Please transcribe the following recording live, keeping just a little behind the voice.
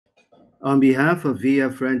On behalf of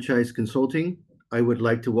VF Franchise Consulting, I would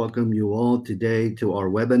like to welcome you all today to our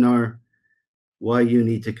webinar, Why You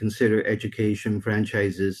Need to Consider Education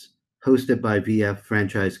Franchises, hosted by VF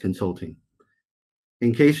Franchise Consulting.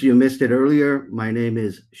 In case you missed it earlier, my name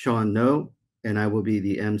is Sean No, and I will be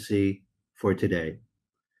the MC for today.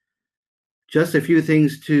 Just a few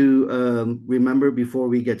things to remember before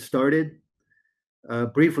we get started.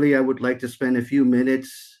 Briefly, I would like to spend a few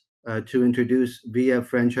minutes to introduce VF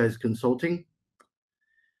Franchise Consulting.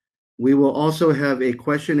 We will also have a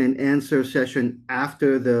question and answer session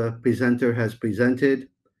after the presenter has presented.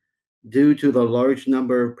 Due to the large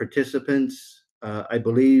number of participants, I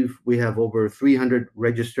believe we have over 300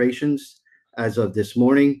 registrations as of this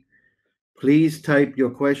morning. Please type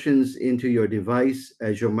your questions into your device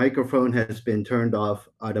as your microphone has been turned off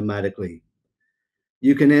automatically.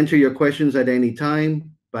 You can enter your questions at any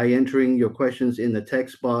time by entering your questions in the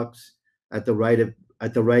text box at the right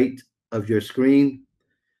of your screen.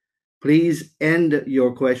 Please end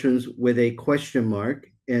your questions with a question mark,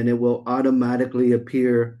 and it will automatically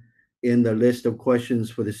appear in the list of questions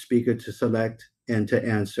for the speaker to select and to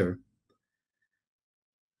answer.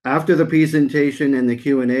 After the presentation and the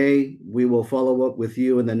Q&A, we will follow up with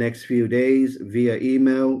you in the next few days via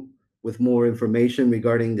email with more information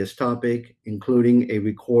regarding this topic, including a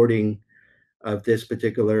recording of this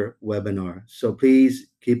particular webinar. So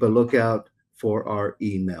please keep a lookout for our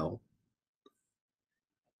email.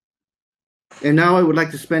 And now I would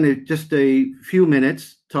like to spend just a few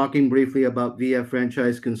minutes talking briefly about VF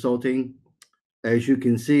Franchise Consulting. As you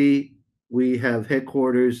can see, we have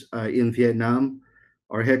headquarters in Vietnam.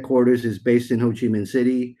 Our headquarters is based in Ho Chi Minh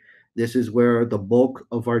City. This is where the bulk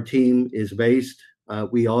of our team is based.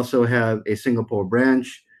 We also have a Singapore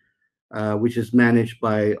branch, which is managed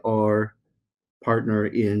by our partner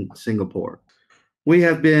in Singapore. We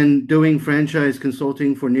have been doing franchise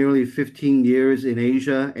consulting for nearly 15 years in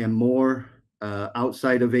Asia and more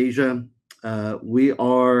outside of Asia.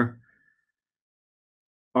 Our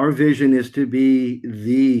vision is to be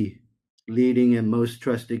the leading and most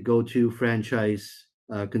trusted go-to franchise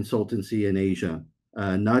consultancy in Asia,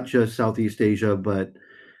 not just Southeast Asia, but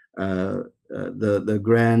the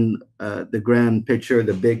grand picture,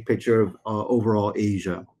 the big picture of overall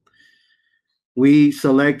Asia. We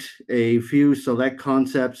select a few select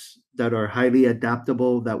concepts that are highly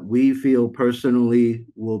adaptable that we feel personally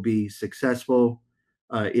will be successful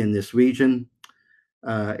in this region.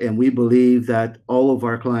 And we believe that all of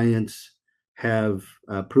our clients have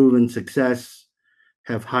proven success,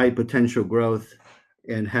 have high potential growth,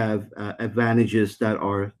 and have advantages that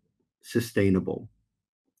are sustainable.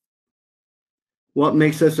 What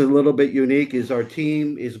makes us a little bit unique is our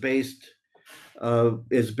team is based and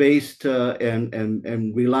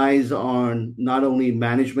relies on not only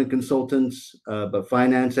management consultants, but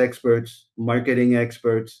finance experts, marketing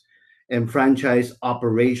experts, and franchise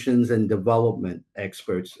operations and development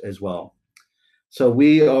experts as well. So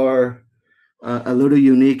we are a little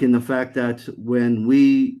unique in the fact that when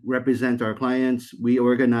we represent our clients, we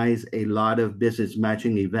organize a lot of business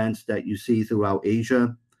matching events that you see throughout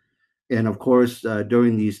Asia. And of course,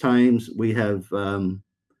 during these times, we have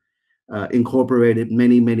incorporated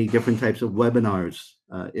many different types of webinars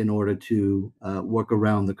in order to work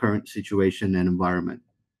around the current situation and environment.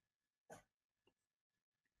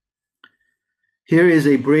 Here is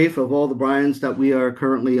a brief of all the brands that we are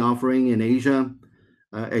currently offering in Asia.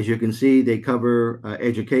 As you can see, they cover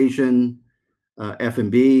education,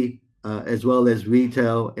 F&B, as well as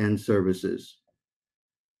retail and services.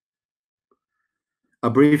 A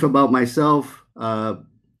brief about myself.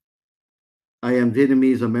 I am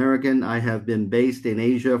Vietnamese American. I have been based in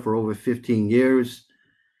Asia for over 15 years.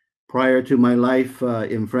 Prior to my life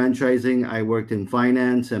in franchising, I worked in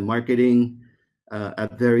finance and marketing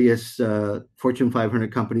at various Fortune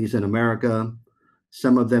 500 companies in America.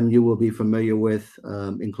 Some of them you will be familiar with,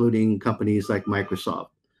 including companies like Microsoft.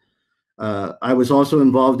 I was also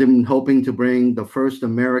involved in helping to bring the first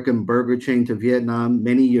American burger chain to Vietnam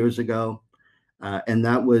many years ago. And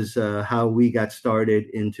that was how we got started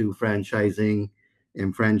into franchising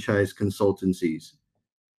and franchise consultancies.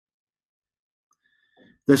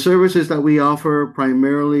 The services that we offer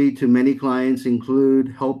primarily to many clients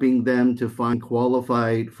include helping them to find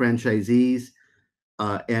qualified franchisees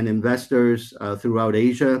and investors throughout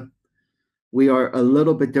Asia. We are a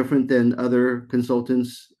little bit different than other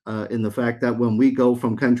consultants in the fact that when we go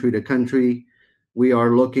from country to country, we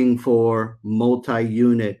are looking for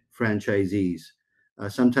multi-unit franchisees.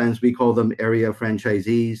 Sometimes we call them area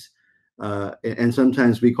franchisees, and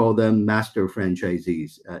sometimes we call them master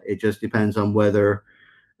franchisees. It just depends on whether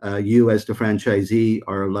you as the franchisee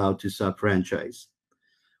are allowed to sub-franchise.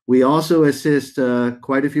 We also assist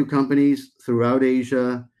quite a few companies throughout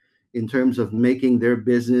Asia in terms of making their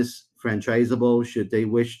business franchisable should they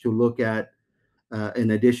wish to look at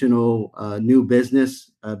an additional new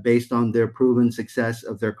business based on their proven success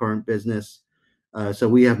of their current business. So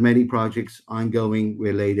we have many projects ongoing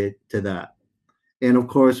related to that. And of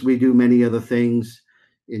course, we do many other things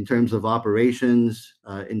in terms of operations,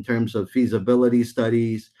 in terms of feasibility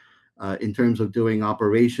studies, in terms of doing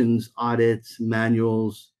operations, audits,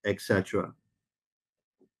 manuals, etc.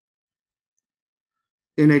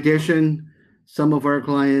 In addition, some of our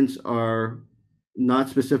clients are not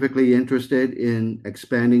specifically interested in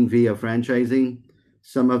expanding via franchising.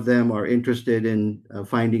 Some of them are interested in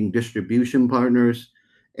finding distribution partners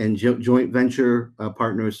and joint venture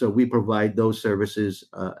partners. So we provide those services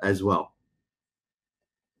as well.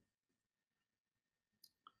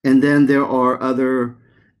 And then there are other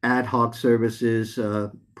ad hoc services,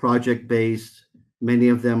 project-based. Many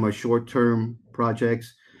of them are short-term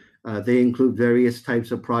projects. They include various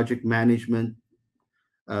types of project management,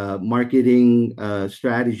 marketing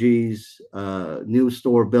strategies, new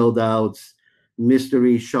store build-outs,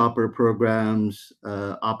 mystery shopper programs,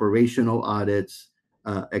 operational audits,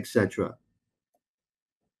 etc.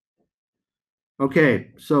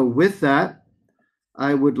 Okay, so with that,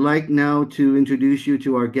 I would like now to introduce you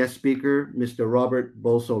to our guest speaker, Mr. Robert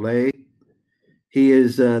Beausoleil. He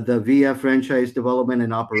is the VF Franchise Development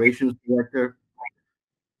and Operations Director.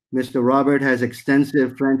 Mr. Robert has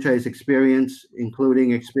extensive franchise experience,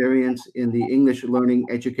 including experience in the English learning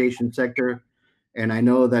education sector, and I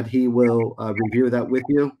know that he will review that with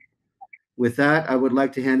you. With that, I would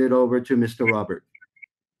like to hand it over to Mr. Robert.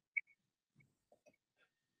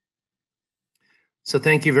 So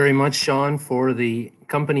thank you very much, Sean, for the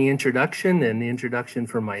company introduction and the introduction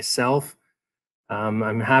for myself.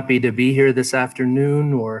 I'm happy to be here this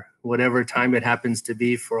afternoon or whatever time it happens to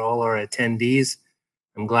be for all our attendees.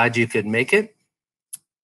 I'm glad you could make it.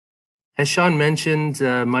 As Sean mentioned,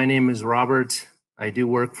 my name is Robert. I do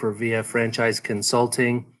work for VF Franchise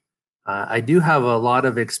Consulting. I do have a lot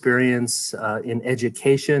of experience in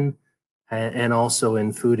education and also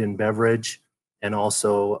in food and beverage, and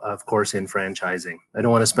also, of course, in franchising. I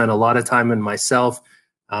don't want to spend a lot of time on myself,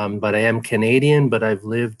 but I am Canadian, but I've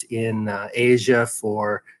lived in Asia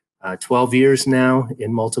for 12 years now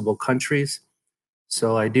in multiple countries.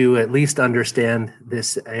 So I do at least understand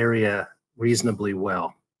this area reasonably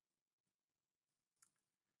well.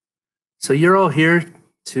 So you're all here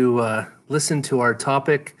to listen to our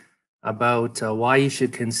topic about why you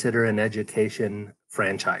should consider an education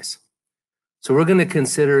franchise. So we're going to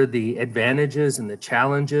consider the advantages and the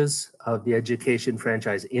challenges of the education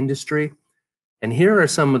franchise industry. And here are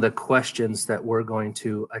some of the questions that we're going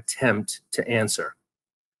to attempt to answer.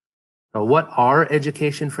 Now, what are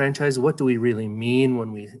education franchise? What do we really mean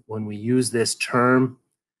when we use this term?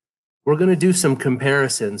 We're going to do some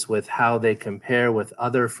comparisons with how they compare with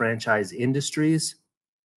other franchise industries.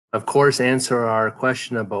 Of course, answer our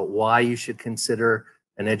question about why you should consider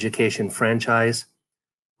an education franchise.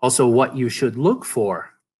 Also, what you should look for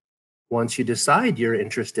once you decide you're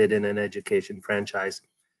interested in an education franchise,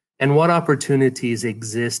 and what opportunities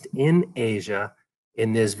exist in Asia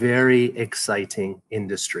in this very exciting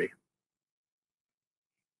industry.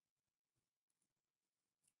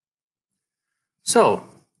 So,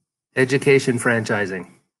 education franchising.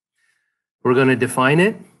 We're going to define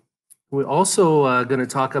it. We're also going to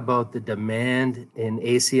talk about the demand in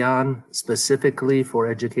ASEAN, specifically for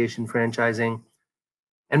education franchising.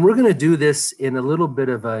 And we're going to do this in a little bit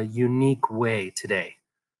of a unique way today,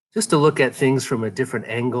 just to look at things from a different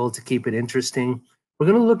angle to keep it interesting. We're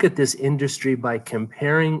going to look at this industry by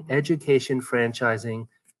comparing education franchising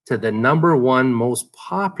to the #1 most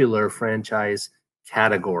popular franchise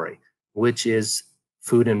category, which is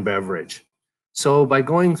food and beverage. So by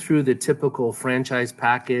going through the typical franchise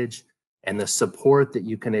package and the support that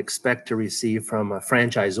you can expect to receive from a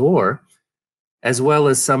franchisor, as well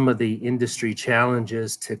as some of the industry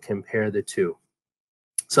challenges to compare the two.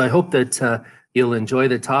 So I hope that you'll enjoy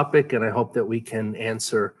the topic, and I hope that we can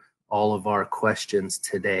answer all of our questions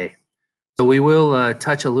today. So we will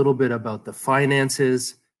touch a little bit about the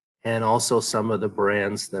finances and also some of the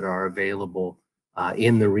brands that are available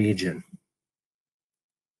in the region.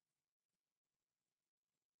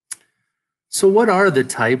 So what are the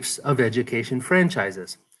types of education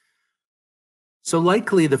franchises? So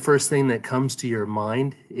likely the first thing that comes to your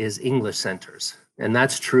mind is English centers. And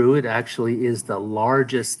that's true. It actually is the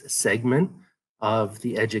largest segment of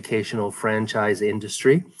the educational franchise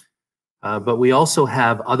industry. But we also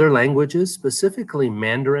have other languages, specifically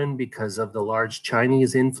Mandarin, because of the large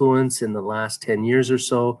Chinese influence in the last 10 years or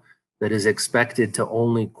so. that is expected to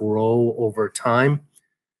only grow over time.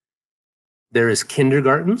 There is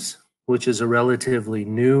kindergartens, which is a relatively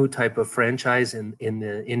new type of franchise in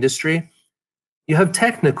the industry. You have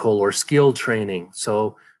technical or skilled training,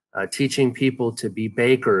 so teaching people to be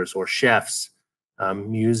bakers or chefs,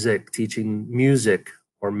 teaching music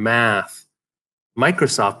or math,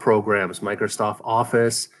 Microsoft programs, Microsoft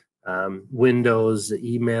Office, Windows,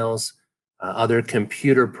 emails, other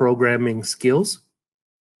computer programming skills.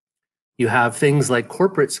 You have things like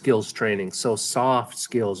corporate skills training, so soft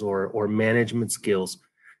skills or management skills.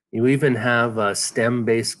 You even have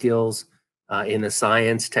STEM-based skills in the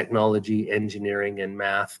science, technology, engineering, and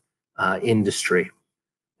math industry.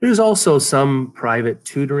 There's also some private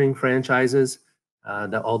tutoring franchises,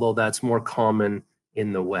 although that's more common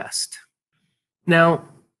in the West. Now,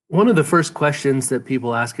 one of the first questions that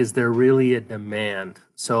people ask is there really a demand?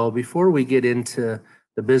 So before we get into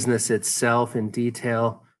the business itself in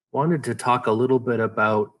detail, wanted to talk a little bit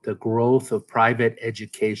about the growth of private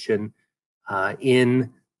education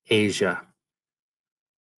in Asia.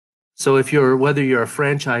 So whether you're a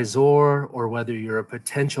franchisor or whether you're a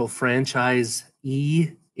potential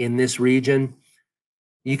franchisee in this region,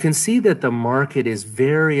 you can see that the market is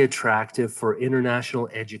very attractive for international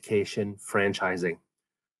education franchising.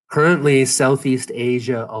 Currently, Southeast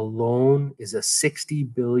Asia alone is a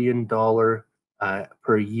 $60 billion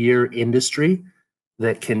per year industry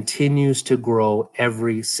that continues to grow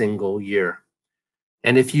every single year.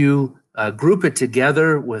 And if you group it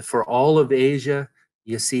together for all of Asia,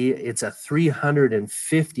 you see it's a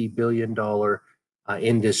 $350 billion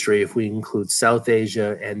industry if we include South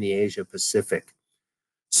Asia and the Asia Pacific.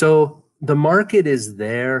 So the market is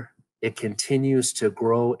there. It continues to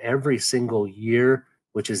grow every single year,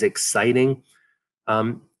 which is exciting.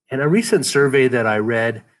 And a recent survey that I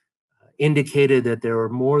read indicated that there are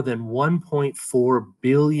more than 1.4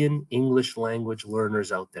 billion English language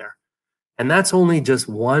learners out there. And that's only just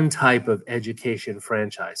one type of education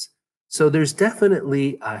franchise. So there's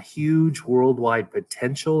definitely a huge worldwide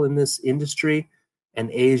potential in this industry,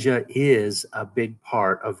 and Asia is a big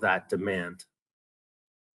part of that demand.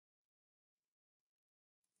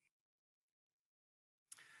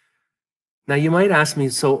 Now you might ask me,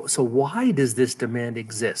 so why does this demand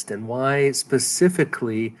exist, and why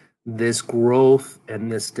specifically this growth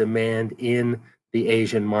and this demand in the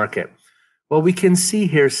Asian market? Well, we can see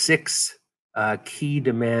here 6 key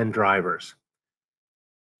demand drivers.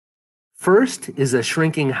 First is a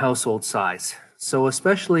shrinking household size. So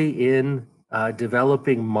especially in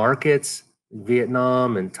developing markets,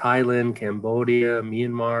 Vietnam and Thailand, Cambodia,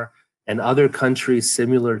 Myanmar, and other countries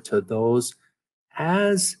similar to those,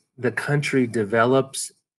 as the country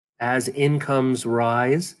develops, as incomes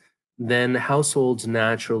rise, then households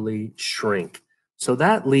naturally shrink. So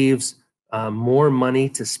that leaves more money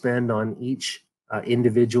to spend on each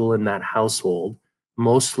individual in that household,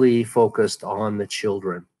 mostly focused on the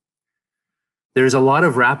children. There's a lot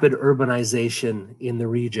of rapid urbanization in the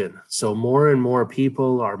region. So more and more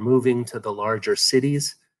people are moving to the larger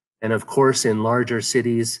cities. And of course, in larger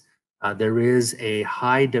cities, there is a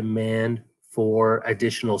high demand for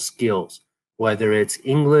additional skills, whether it's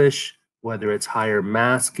English, whether it's higher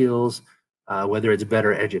math skills, whether it's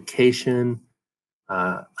better education,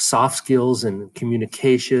 soft skills and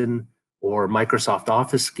communication, or Microsoft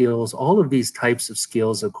Office skills. All of these types of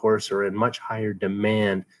skills, of course, are in much higher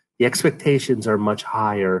demand. The expectations are much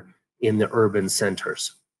higher in the urban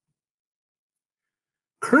centers.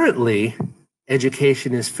 Currently,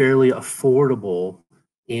 education is fairly affordable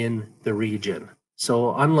in the region.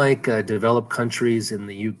 So unlike developed countries in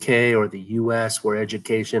the UK or the US, where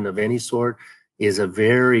education of any sort is a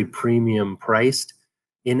very premium priced,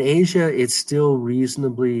 in Asia, it's still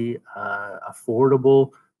reasonably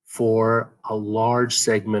affordable for a large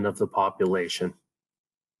segment of the population.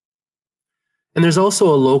 And there's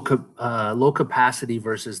also a low capacity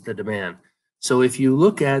versus the demand. So if you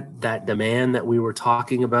look at that demand that we were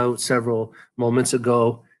talking about several moments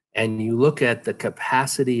ago, and you look at the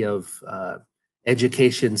capacity of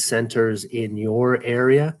education centers in your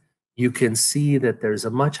area, you can see that there's a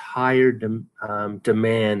much higher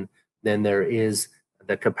demand than there is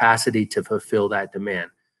the capacity to fulfill that demand.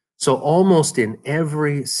 So almost in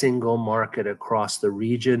every single market across the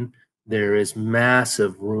region, there is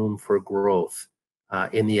massive room for growth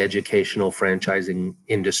in the educational franchising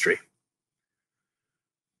industry.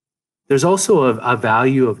 There's also a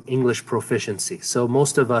value of English proficiency. So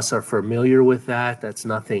most of us are familiar with that. That's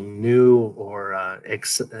nothing new or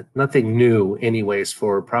nothing new anyways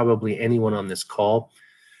for probably anyone on this call.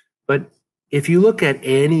 But if you look at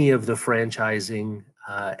any of the franchising,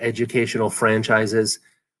 educational franchises,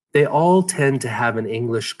 They all tend to have an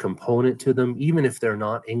English component to them, even if they're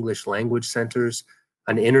not English language centers.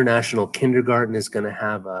 An international kindergarten is going to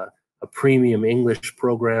have a premium English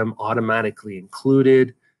program automatically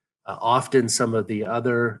included. Often some of the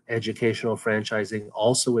other educational franchising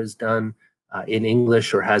also is done in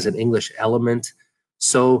English or has an English element.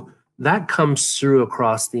 So that comes through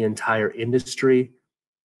across the entire industry.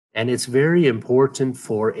 And it's very important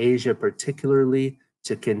for Asia, particularly,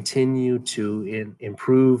 to continue to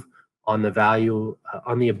improve on the value,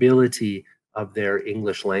 on the ability of their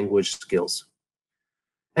English language skills.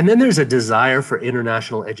 And then there's a desire for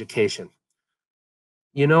international education.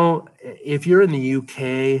 You know, if you're in the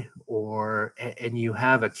UK and you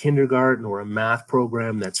have a kindergarten or a math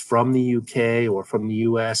program that's from the UK or from the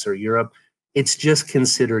US or Europe, it's just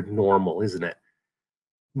considered normal, isn't it?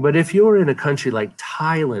 But if you're in a country like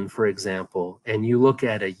Thailand, for example, and you look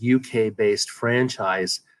at a UK-based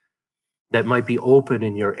franchise that might be open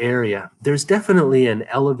in your area, there's definitely an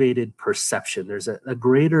elevated perception. There's a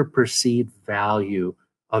greater perceived value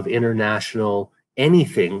of international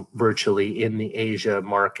anything virtually in the Asia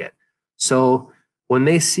market. So when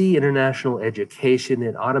they see international education,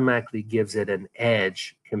 it automatically gives it an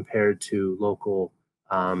edge compared to local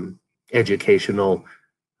educational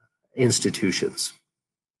institutions.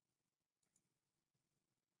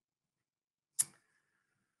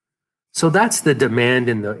 So that's the demand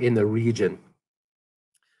in the region.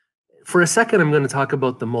 For a second, I'm going to talk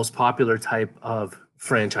about the most popular type of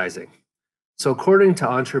franchising. So according to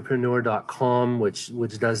entrepreneur.com, which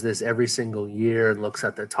does this every single year and looks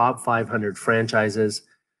at the top 500 franchises,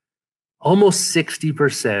 almost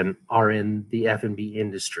 60% are in the F&B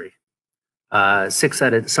industry. Six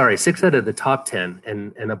out of the top 10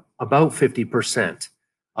 and about 50%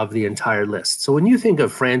 of the entire list. So when you think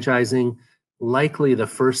of franchising, likely the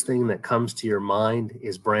first thing that comes to your mind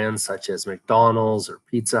is brands such as McDonald's or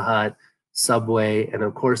Pizza Hut, Subway, and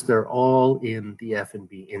of course they're all in the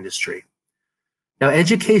F&B industry. Now,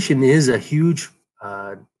 education is a huge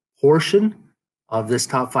portion of this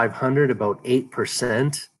top 500. About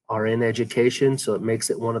 8% are in education, so it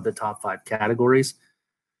makes it one of the top 5 categories.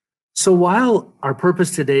 So while our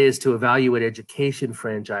purpose today is to evaluate education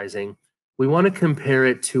franchising, we want to compare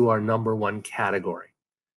it to our number one category.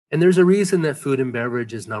 And there's a reason that food and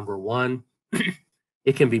beverage is number one.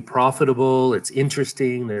 It can be profitable, it's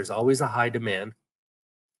interesting, there's always a high demand.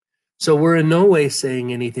 So we're in no way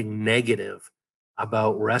saying anything negative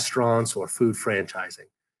about restaurants or food franchising.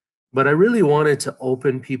 But I really wanted to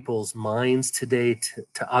open people's minds today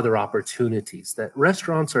to other opportunities, that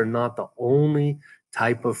restaurants are not the only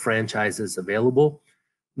type of franchises available.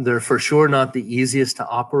 They're for sure not the easiest to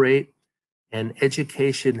operate. And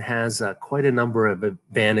education has quite a number of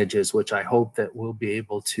advantages, which I hope that we'll be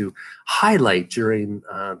able to highlight during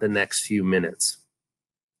the next few minutes.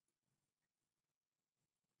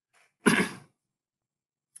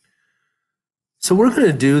 So we're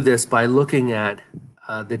going to do this by looking at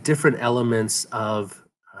the different elements of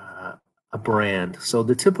a brand. So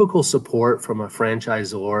the typical support from a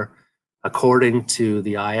franchisor, according to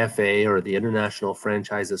the IFA or the International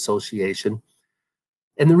Franchise Association,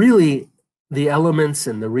 and the elements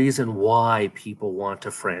and the reason why people want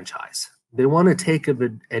to franchise. They want to take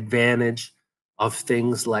advantage of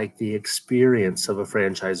things like the experience of a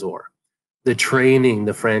franchisor, the training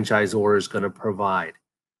the franchisor is going to provide,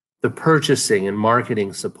 the purchasing and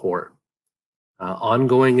marketing support,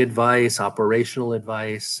 ongoing advice, operational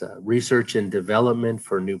advice, research and development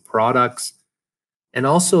for new products, and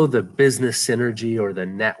also the business synergy or the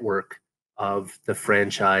network of the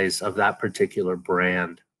franchise of that particular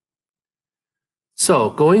brand.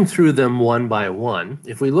 So going through them one by one,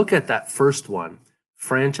 if we look at that first one,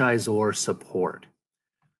 franchisor support.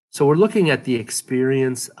 So we're looking at the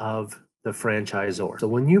experience of the franchisor. So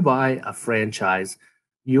when you buy a franchise,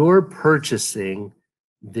 you're purchasing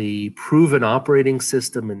the proven operating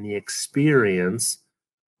system and the experience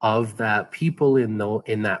of that people in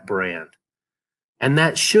that brand. And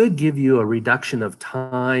that should give you a reduction of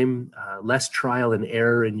time, less trial and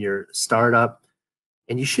error in your startup.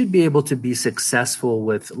 And you should be able to be successful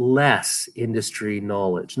with less industry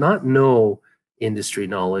knowledge, not no industry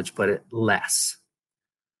knowledge, but less.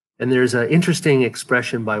 And there's an interesting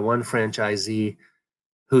expression by one franchisee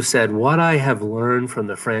who said, "What I have learned from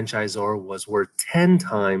the franchisor was worth 10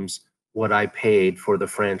 times what I paid for the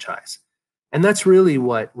franchise." And that's really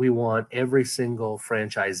what we want every single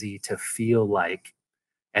franchisee to feel like.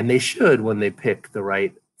 And they should when they pick the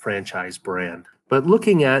right franchise brand. But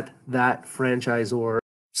looking at that franchisor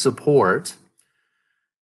support,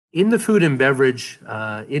 in the food and beverage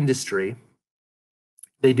industry,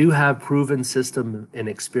 they do have proven system and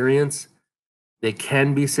experience. They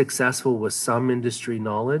can be successful with some industry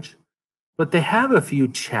knowledge, but they have a few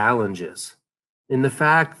challenges in the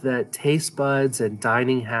fact that taste buds and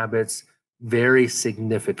dining habits vary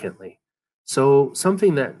significantly. So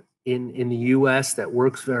something that in the US that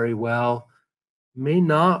works very well may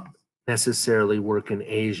not necessarily work in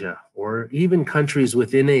Asia or even countries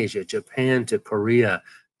within Asia, Japan to Korea,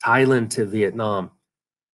 Thailand to Vietnam.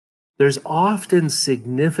 There's often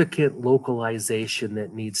significant localization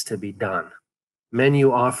that needs to be done.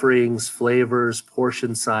 Menu offerings, flavors,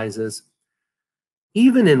 portion sizes,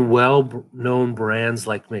 even in well-known brands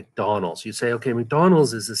like McDonald's. You say, okay,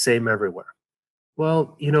 McDonald's is the same everywhere.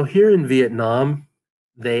 Well, here in Vietnam,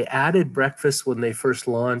 they added breakfast when they first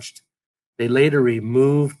launched. They later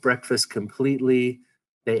removed breakfast completely.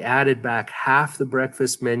 They added back half the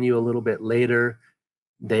breakfast menu a little bit later.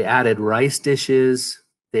 They added rice dishes.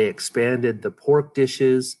 They expanded the pork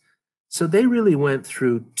dishes. So they really went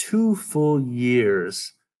through 2 full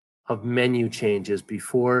years of menu changes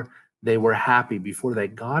before they were happy, before they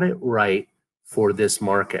got it right for this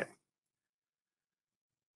market.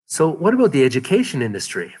 So what about the education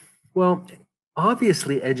industry? Well,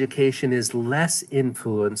 obviously education is less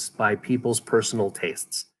influenced by people's personal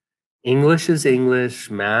tastes. English is English,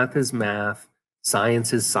 math is math,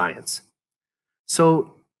 science is science.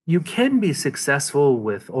 So you can be successful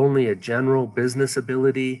with only a general business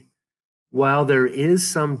ability. While there is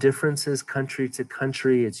some differences country to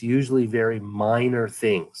country, it's usually very minor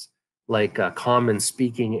things like common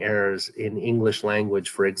speaking errors in English language,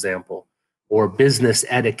 for example, or business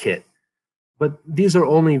etiquette. But these are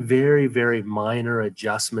only very, very minor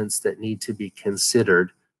adjustments that need to be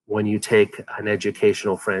considered when you take an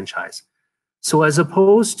educational franchise. So as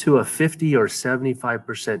opposed to a 50 or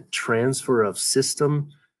 75% transfer of system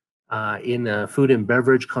in a food and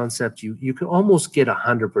beverage concept, you can almost get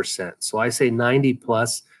 100%. So I say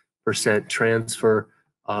 90+% transfer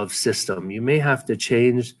of system. You may have to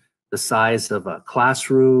change the size of a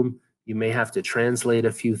classroom. You may have to translate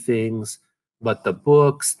a few things, but the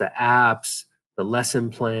books, the apps, the lesson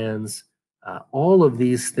plans, all of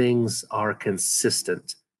these things are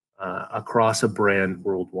consistent across a brand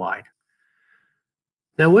worldwide.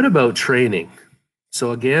 Now, what about training?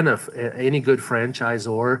 So again, any good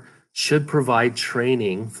franchisor should provide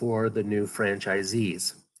training for the new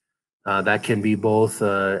franchisees. That can be both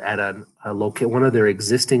at one of their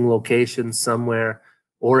existing locations somewhere,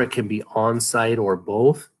 or it can be on-site or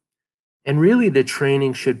both. And really, the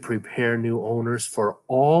training should prepare new owners for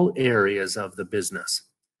all areas of the business.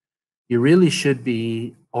 You really should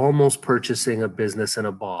be almost purchasing a business in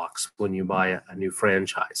a box when you buy a new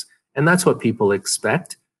franchise. And that's what people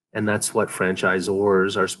expect, and that's what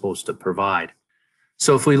franchisors are supposed to provide.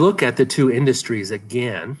 So if we look at the two industries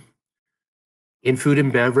again, in food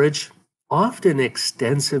and beverage, often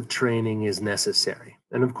extensive training is necessary.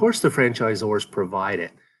 And of course, the franchisors provide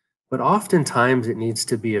it, but oftentimes it needs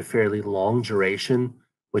to be a fairly long duration,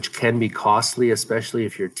 which can be costly, especially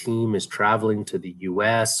if your team is traveling to the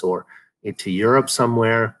US or to Europe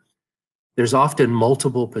somewhere. There's often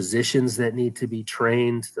multiple positions that need to be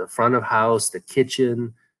trained, the front of house, the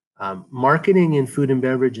kitchen. Marketing in food and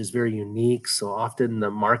beverage is very unique, so often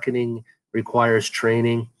the marketing requires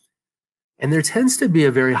training. And there tends to be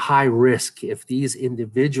a very high risk if these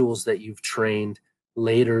individuals that you've trained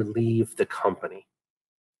later leave the company.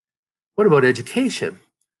 What about education?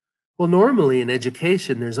 Well, normally in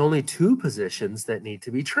education, there's only 2 positions that need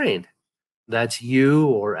to be trained. That's you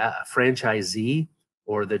or a franchisee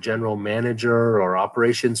or the general manager or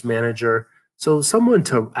operations manager. So someone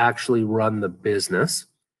to actually run the business,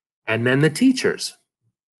 and then the teachers.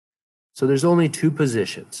 So there's only 2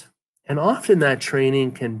 positions. And often that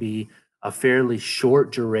training can be a fairly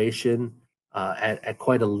short duration at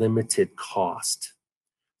quite a limited cost.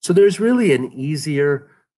 So there's really an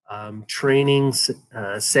easier training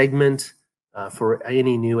segment for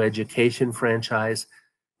any new education franchise.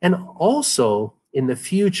 And also in the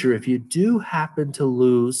future, if you do happen to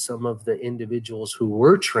lose some of the individuals who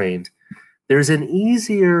were trained, there's an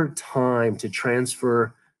easier time to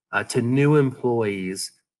transfer to new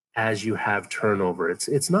employees as you have turnover.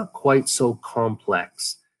 It's not quite so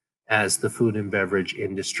complex as the food and beverage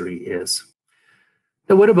industry is.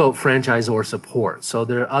 Now, what about franchisor support? So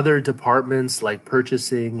there are other departments like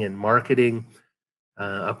purchasing and marketing.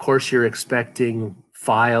 Of course, you're expecting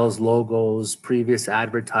files, logos, previous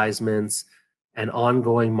advertisements, and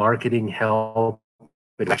ongoing marketing help.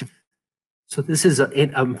 So this is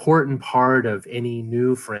an important part of any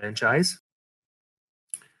new franchise.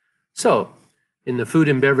 So in the food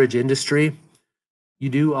and beverage industry, you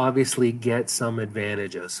do obviously get some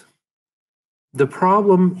advantages. The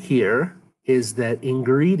problem here is that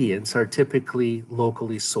ingredients are typically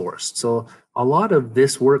locally sourced. So a lot of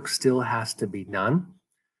this work still has to be done.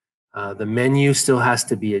 The menu still has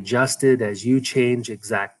to be adjusted as you change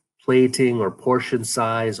exact plating or portion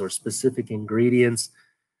size or specific ingredients.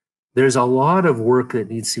 There's a lot of work that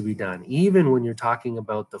needs to be done, even when you're talking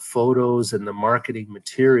about the photos and the marketing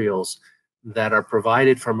materials that are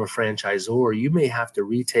provided from a franchisor. You may have to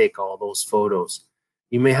retake all those photos.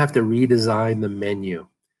 You may have to redesign the menu.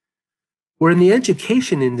 Where in the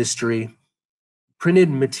education industry, printed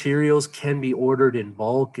materials can be ordered in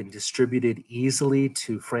bulk and distributed easily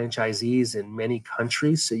to franchisees in many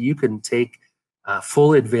countries. So you can take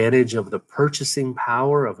full advantage of the purchasing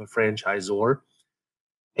power of a franchisor.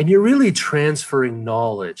 And you're really transferring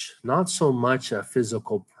knowledge, not so much a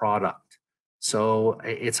physical product. So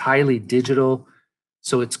it's highly digital.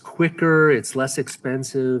 So it's quicker, it's less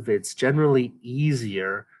expensive, it's generally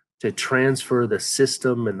easier to transfer the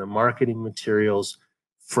system and the marketing materials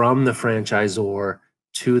from the franchisor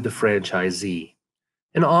to the franchisee.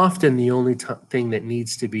 And often the only thing that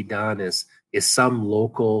needs to be done is some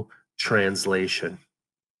local translation.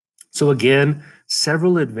 So again,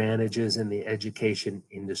 several advantages in the education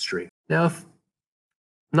industry. Now,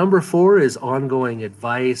 number 4 is ongoing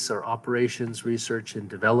advice or operations, research, and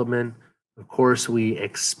development. Of course, we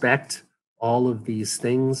expect all of these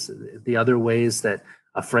things, the other ways that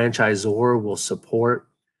a franchisor will support,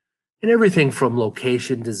 and everything from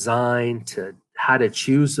location design to how to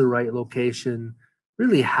choose the right location,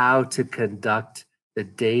 really how to conduct the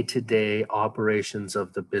day-to-day operations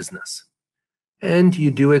of the business. And you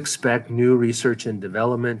do expect new research and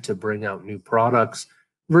development to bring out new products,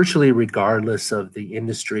 virtually regardless of the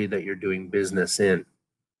industry that you're doing business in.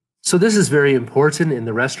 So this is very important in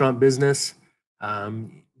the restaurant business.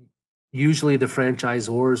 Usually the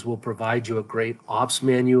franchisors will provide you a great ops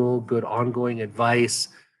manual, good ongoing advice.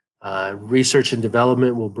 Research and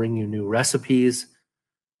development will bring you new recipes.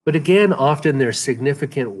 But again, often there's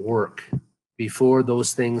significant work before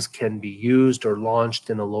those things can be used or launched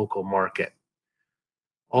in a local market.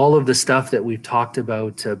 All of the stuff that we've talked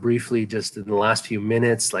about briefly just in the last few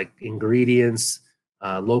minutes, like ingredients,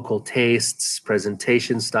 local tastes,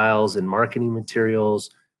 presentation styles, and marketing materials,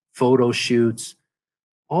 photo shoots,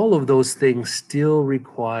 all of those things still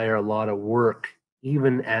require a lot of work,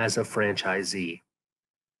 even as a franchisee.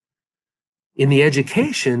 In the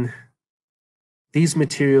education, these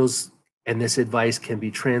materials and this advice can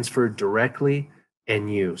be transferred directly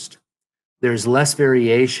and used. There's less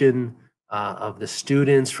variation of the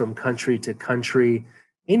students from country to country.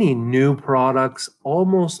 Any new products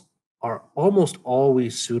are almost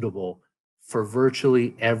always suitable for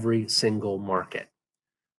virtually every single market.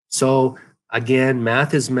 So again,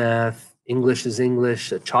 math is math, English is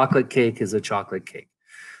English, a chocolate cake is a chocolate cake.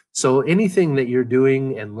 So anything that you're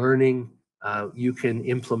doing and learning, you can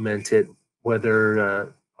implement it,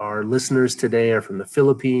 whether our listeners today are from the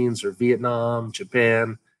Philippines or Vietnam,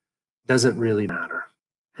 Japan, doesn't really matter.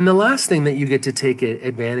 And the last thing that you get to take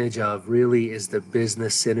advantage of really is the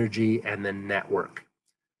business synergy and the network.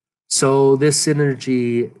 So this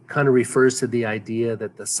synergy kind of refers to the idea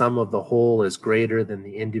that the sum of the whole is greater than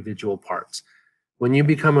the individual parts. When you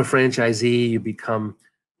become a franchisee, you become,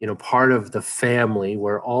 part of the family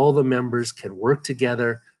where all the members can work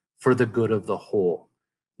together for the good of the whole.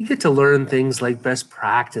 You get to learn things like best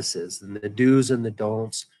practices and the do's and the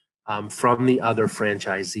don'ts from the other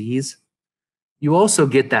franchisees. You also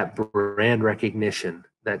get that brand recognition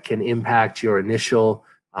that can impact your initial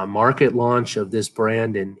market launch of this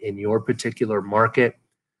brand in your particular market.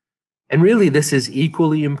 And really, this is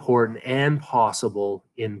equally important and possible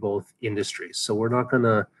in both industries. So we're not going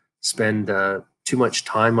to spend too much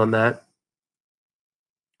time on that.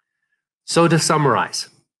 So to summarize,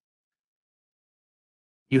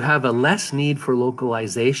 you have a less need for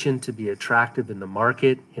localization to be attractive in the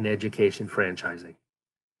market in education franchising.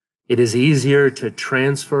 It is easier to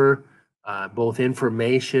transfer both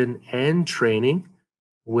information and training,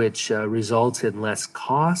 which results in less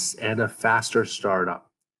costs and a faster startup.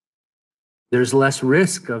 There's less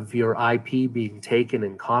risk of your IP being taken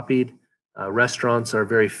and copied. Restaurants are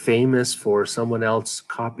very famous for someone else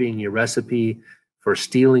copying your recipe, for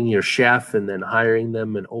stealing your chef and then hiring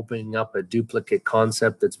them and opening up a duplicate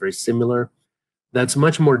concept that's very similar. That's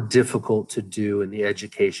much more difficult to do in the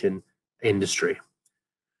education industry.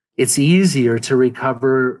 It's easier to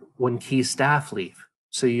recover when key staff leave.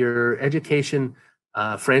 So your education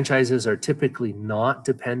franchises are typically not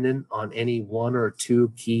dependent on any one or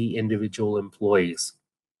two key individual employees.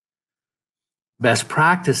 Best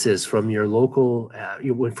practices from your local,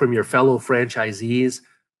 from your fellow franchisees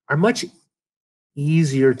are much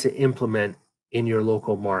easier to implement in your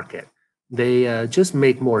local market. They just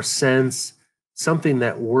make more sense. Something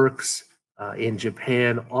that works in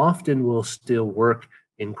Japan often will still work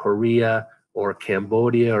in Korea or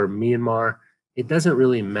Cambodia or Myanmar. It doesn't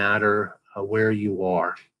really matter where you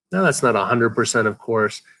are. Now, that's not 100%, of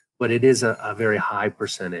course, but it is a very high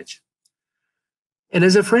percentage. And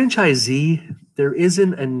as a franchisee, there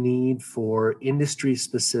isn't a need for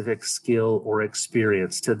industry-specific skill or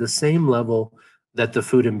experience to the same level that the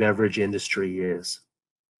food and beverage industry is.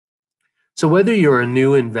 So whether you're a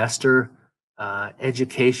new investor,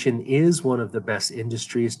 education is one of the best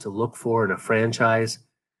industries to look for in a franchise.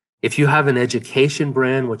 If you have an education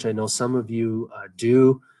brand, which I know some of you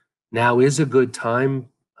do, now is a good time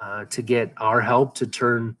to get our help to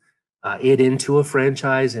turn it into a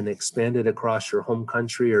franchise and expand it across your home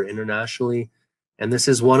country or internationally. And this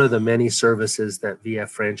is one of the many services that VF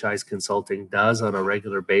Franchise Consulting does on a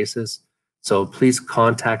regular basis. So please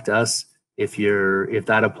contact us if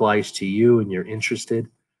that applies to you and you're interested.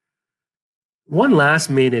 One last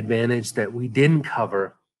main advantage that we didn't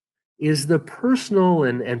cover is the personal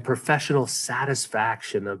and professional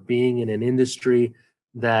satisfaction of being in an industry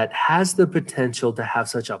that has the potential to have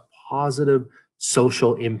such a positive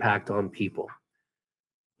social impact on people.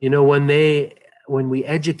 You know, when we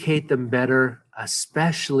educate them better,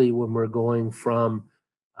 especially when we're going from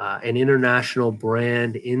an international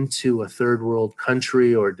brand into a third world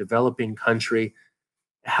country or developing country,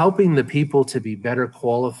 helping the people to be better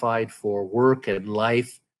qualified for work and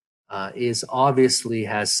life is obviously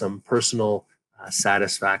has some personal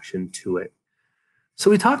satisfaction to it. So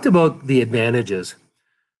we talked about the advantages.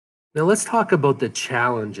 Now let's talk about the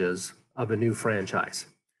challenges of a new franchise,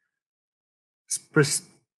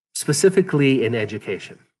 specifically in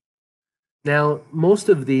education. Now, most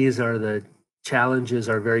of these challenges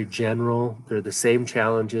are very general. They're the same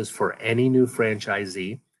challenges for any new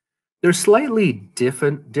franchisee. They're slightly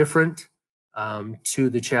different to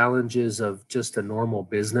the challenges of just a normal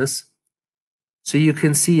business. So you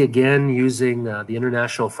can see again using the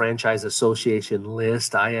International Franchise Association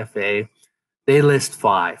list, IFA, they list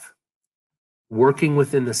 5. Working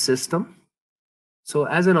within the system. So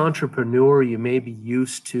as an entrepreneur, you may be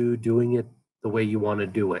used to doing it the way you want to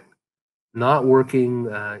do it, not working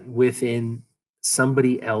within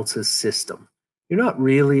somebody else's system. You're not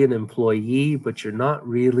really an employee, but you're not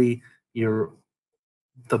really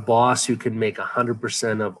the boss who can make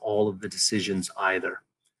 100% of all of the decisions either.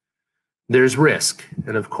 There's risk.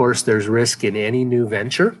 And of course, there's risk in any new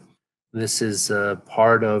venture. This is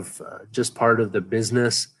part of the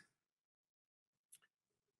business.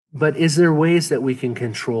 But is there ways that we can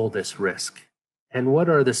control this risk? And what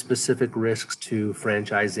are the specific risks to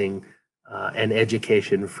franchising and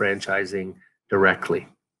education franchising directly?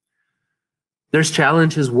 There's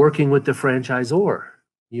challenges working with the franchisor.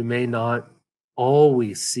 You may not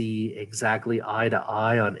always see exactly eye to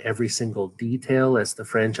eye on every single detail as the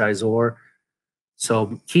franchisor.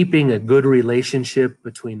 So keeping a good relationship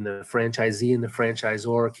between the franchisee and the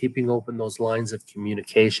franchisor, keeping open those lines of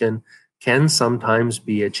communication can sometimes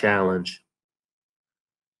be a challenge.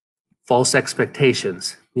 False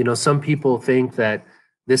expectations. You know, some people think that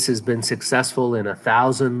this has been successful in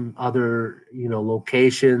 1,000 other,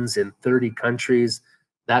 locations in 30 countries.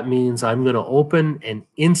 That means I'm going to open and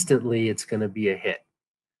instantly it's going to be a hit.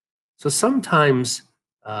 So sometimes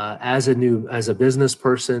as a business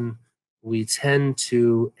person, we tend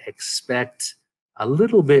to expect a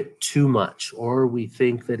little bit too much, or we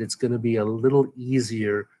think that it's going to be a little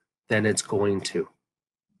easier than it's going to.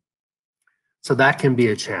 So that can be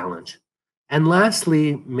a challenge. And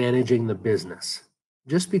lastly, managing the business.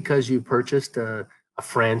 Just because you purchased a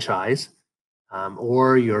franchise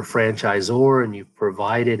or you're a franchisor and you've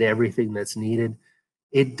provided everything that's needed,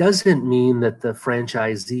 it doesn't mean that the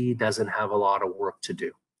franchisee doesn't have a lot of work to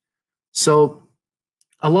do. So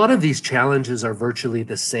a lot of these challenges are virtually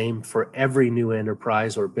the same for every new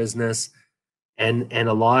enterprise or business and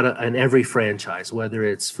every franchise, whether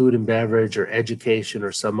it's food and beverage or education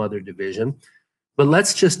or some other division. But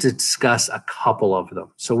let's just discuss a couple of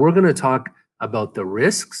them. So we're going to talk about the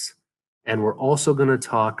risks, and we're also going to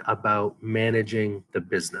talk about managing the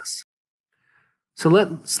business. So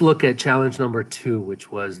let's look at challenge number 2,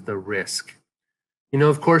 which was the risk.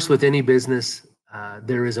 Of course, with any business,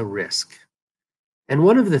 there is a risk. And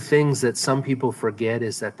one of the things that some people forget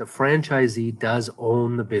is that the franchisee does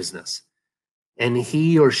own the business. And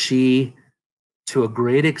he or she, to a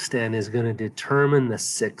great extent, is going to determine the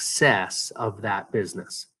success of that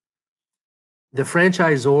business. The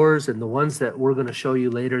franchisors and the ones that we're going to show you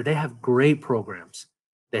later, they have great programs.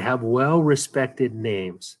 They have well-respected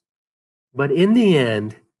names. But in the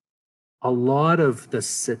end, a lot of the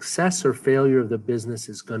success or failure of the business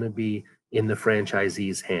is going to be in the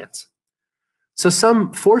franchisee's hands. So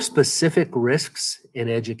some 4 specific risks in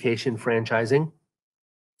education franchising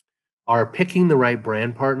are picking the right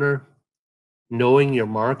brand partner, knowing your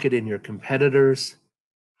market and your competitors,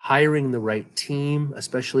 hiring the right team,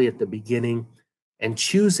 especially at the beginning, and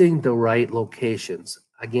choosing the right locations.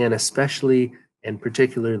 Again, especially and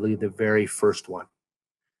particularly the very first one.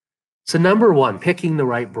 So number 1, picking the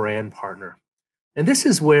right brand partner. And this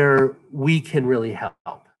is where we can really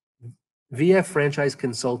help. VF Franchise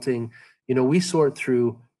Consulting, we sort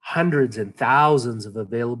through hundreds and thousands of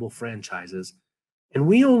available franchises, and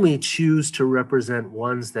we only choose to represent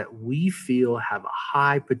ones that we feel have a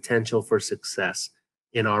high potential for success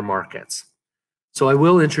in our markets. So I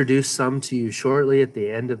will introduce some to you shortly at the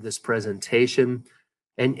end of this presentation,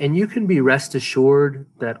 and you can be rest assured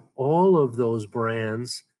that all of those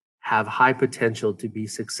brands have high potential to be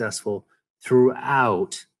successful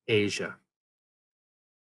throughout Asia.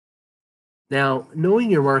 Now,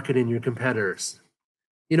 knowing your market and your competitors,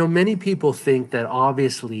 many people think that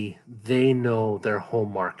obviously they know their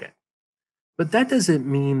home market, but that doesn't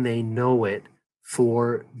mean they know it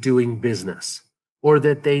for doing business or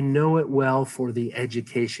that they know it well for the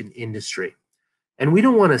education industry. And we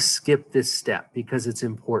don't want to skip this step because it's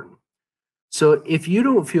important. So if you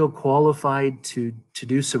don't feel qualified to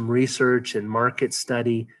do some research and market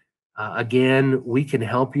study, again, we can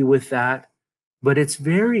help you with that. But it's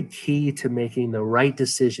very key to making the right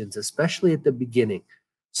decisions, especially at the beginning.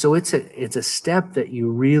 So it's a step that you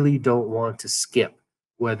really don't want to skip,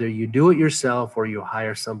 whether you do it yourself or you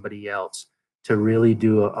hire somebody else to really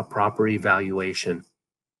do a proper evaluation.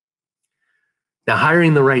 Now,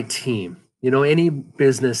 hiring the right team. Any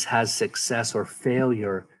business has success or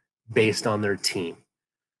failure based on their team.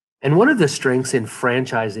 And one of the strengths in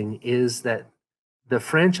franchising is that the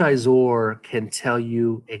franchisor can tell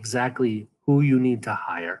you exactly who you need to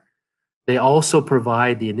hire. They also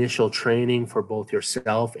provide the initial training for both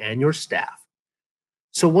yourself and your staff.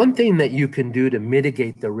 So one thing that you can do to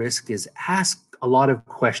mitigate the risk is ask a lot of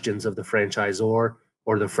questions of the franchisor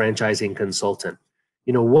or the franchising consultant.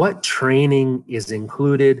 What training is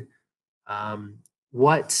included?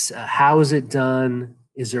 How is it done?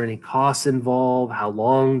 Is there any costs involved? How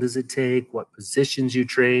long does it take? What positions you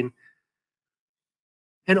train?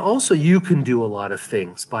 And also, you can do a lot of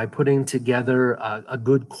things by putting together a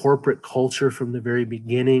good corporate culture from the very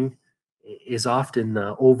beginning. Is often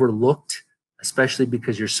overlooked, especially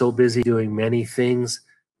because you're so busy doing many things.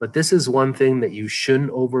 But this is one thing that you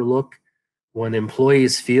shouldn't overlook. When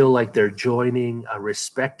employees feel like they're joining a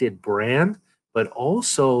respected brand, but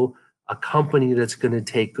also a company that's going to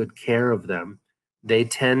take good care of them, they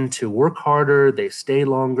tend to work harder, they stay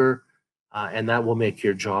longer, and that will make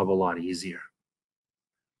your job a lot easier.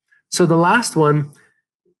 So the last one,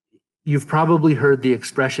 you've probably heard the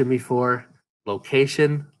expression before: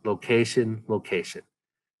 location, location, location.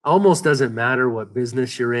 Almost doesn't matter what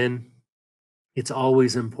business you're in, it's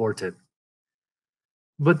always important.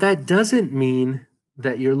 But that doesn't mean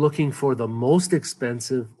that you're looking for the most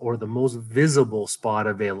expensive or the most visible spot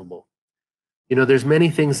available. There's many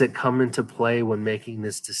things that come into play when making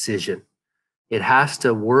this decision. It has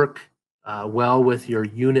to work well with your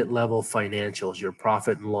unit level financials, your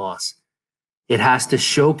profit and loss. It has to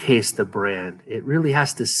showcase the brand. It really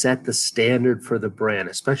has to set the standard for the brand,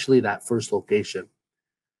 especially that first location.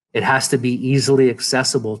 It has to be easily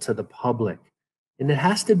accessible to the public. And it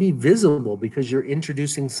has to be visible because you're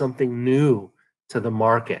introducing something new to the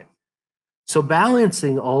market. So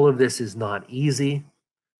balancing all of this is not easy.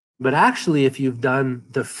 But actually, if you've done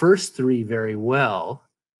the first 3 very well,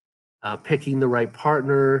 picking the right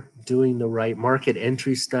partner, doing the right market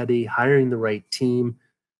entry study, hiring the right team,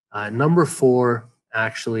 number 4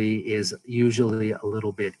 actually is usually a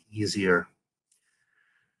little bit easier.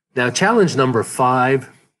 Now, challenge number 5,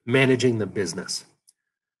 managing the business.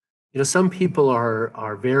 Some people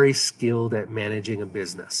are very skilled at managing a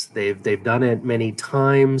business. They've done it many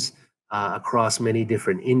times across many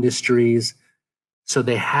different industries. So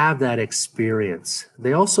they have that experience.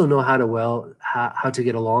 They also know how to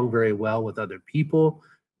get along very well with other people,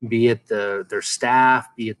 be it their staff,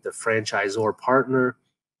 be it the franchisor partner.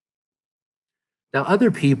 Now,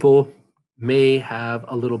 other people may have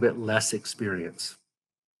a little bit less experience.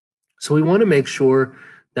 So we want to make sure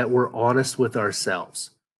that we're honest with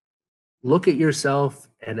ourselves. Look at yourself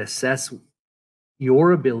and assess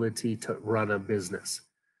your ability to run a business.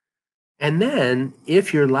 And then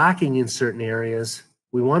if you're lacking in certain areas,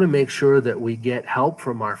 we want to make sure that we get help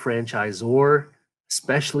from our franchisor,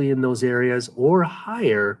 especially in those areas, or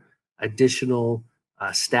hire additional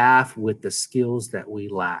staff with the skills that we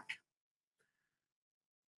lack.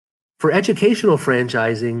 For educational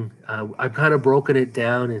franchising, I've kind of broken it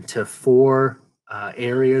down into four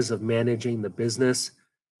areas of managing the business: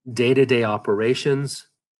 day-to-day operations,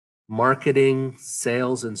 marketing,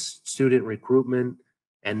 sales and student recruitment,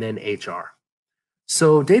 and then HR.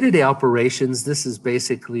 So day-to-day operations, this is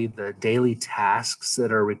basically the daily tasks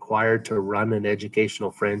that are required to run an educational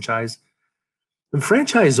franchise. And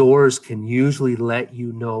franchisors can usually let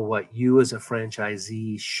you know what you as a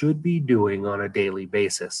franchisee should be doing on a daily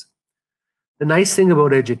basis. The nice thing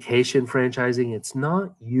about education franchising, it's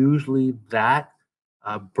not usually that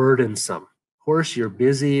burdensome. Of course, you're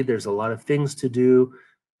busy, there's a lot of things to do.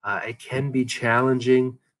 It can be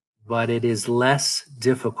challenging, but it is less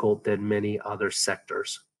difficult than many other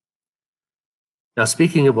sectors. Now,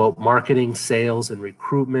 speaking about marketing, sales, and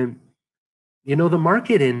recruitment, you know, the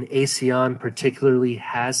market in ASEAN particularly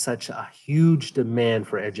has such a huge demand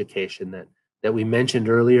for education that we mentioned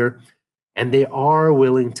earlier, and they are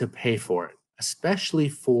willing to pay for it, especially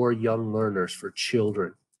for young learners, for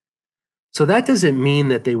children. So that doesn't mean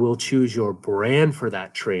that they will choose your brand for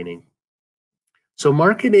that training. So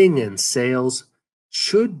marketing and sales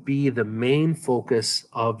should be the main focus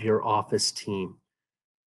of your office team.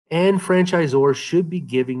 And franchisors should be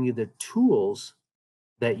giving you the tools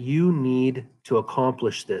that you need to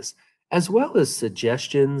accomplish this, as well as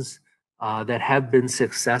suggestions that have been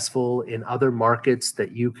successful in other markets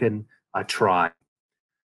that you can try.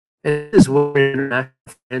 And this is where international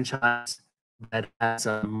franchise that has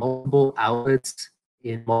multiple outlets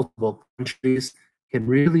in multiple countries can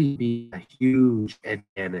really be a huge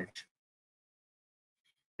advantage.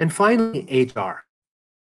 And finally, HR.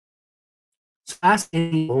 So ask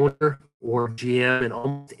any owner or GM in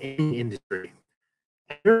almost any industry,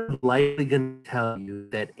 and they're likely going to tell you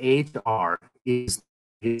that HR is the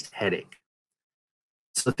biggest headache.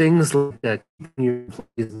 So things like keeping your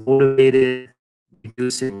employees motivated,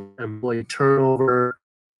 reducing employee turnover,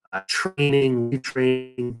 training,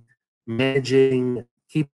 retraining, managing,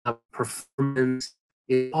 keeping up performance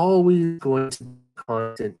is always going to be a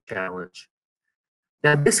constant challenge.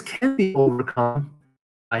 Now, this can be overcome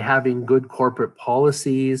by having good corporate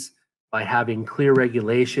policies, by having clear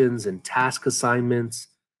regulations and task assignments,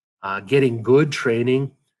 getting good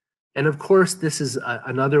training. And of course, this is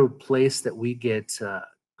another place that we get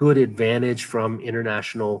good advantage from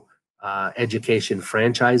international education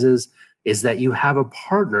franchises, is that you have a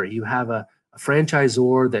partner, you have a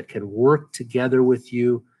franchisor that can work together with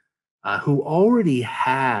you, who already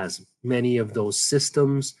has many of those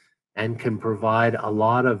systems and can provide a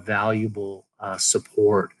lot of valuable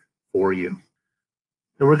support for you.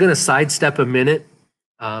 And we're going to sidestep a minute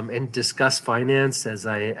and discuss finance. As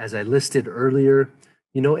I listed earlier,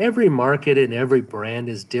 you know, every market and every brand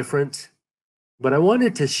is different, but I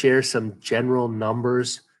wanted to share some general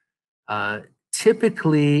numbers.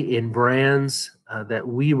 Typically in brands that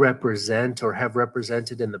we represent or have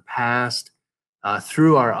represented in the past,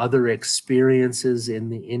 through our other experiences in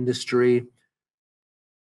the industry,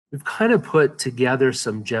 we've kind of put together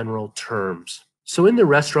some general terms. So in the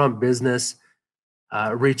restaurant business,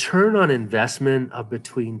 return on investment of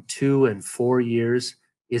between 2 and 4 years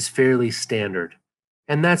is fairly standard.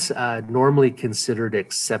 And that's normally considered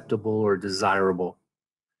acceptable or desirable.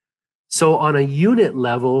 So on a unit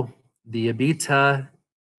level, the EBITDA,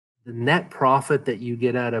 the net profit that you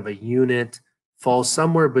get out of a unit falls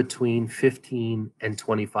somewhere between 15 and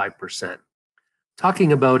 25%.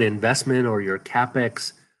 Talking about investment or your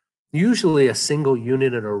CapEx, usually a single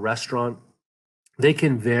unit at a restaurant, they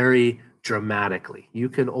can vary dramatically. You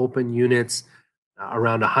can open units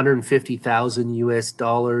around 150,000 US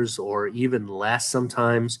dollars or even less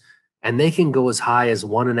sometimes, and they can go as high as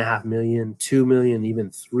 1.5 million, 2 million, even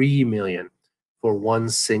 3 million for one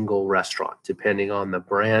single restaurant, depending on the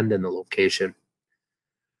brand and the location.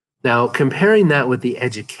 Now, comparing that with the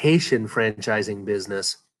education franchising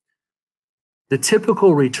business, the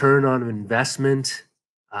typical return on investment,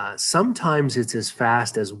 sometimes it's as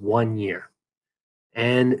fast as 1 year.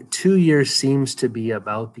 And 2 years seems to be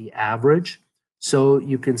about the average. So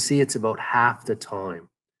you can see it's about half the time.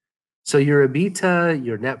 So your EBITDA,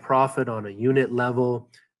 your net profit on a unit level,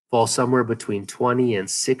 falls somewhere between 20 and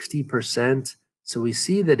 60%. So we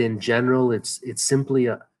see that in general, it's simply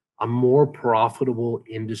a more profitable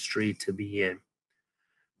industry to be in.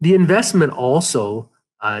 The investment also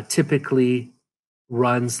typically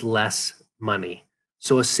runs less money.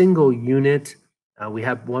 So a single unit, we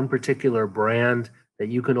have one particular brand that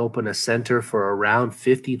you can open a center for around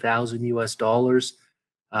 50,000 US dollars.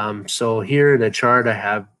 So here in a chart, I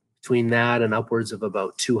have between that and upwards of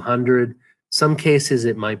about 200. Some cases,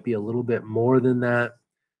 it might be a little bit more than that.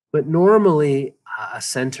 But normally, a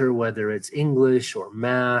center, whether it's English or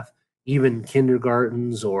math, even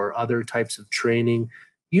kindergartens or other types of training,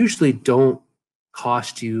 usually don't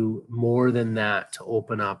cost you more than that to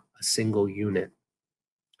open up a single unit.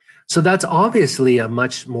 So that's obviously a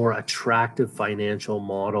much more attractive financial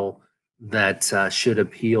model that should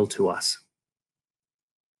appeal to us.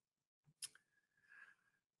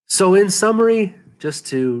 So in summary, just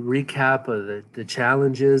to recap the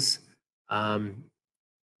challenges,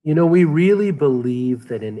 we really believe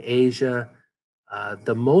that in Asia,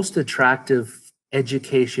 the most attractive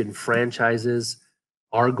education franchises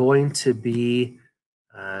are going to be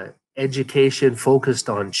education focused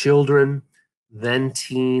on children, then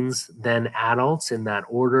teens, then adults in that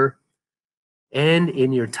order. And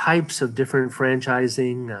in your types of different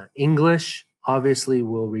franchising, English obviously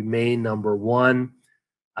will remain number one,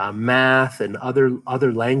 math and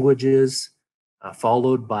other languages,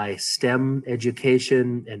 followed by STEM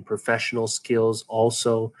education and professional skills,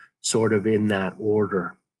 also sort of in that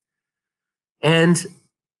order. And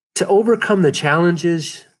to overcome the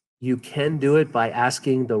challenges, you can do it by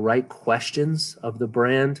asking the right questions of the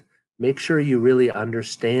brand. Make sure you really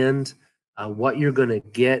understand what you're going to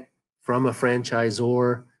get from a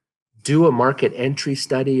franchisor. Do a market entry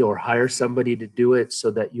study or hire somebody to do it so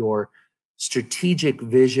that your strategic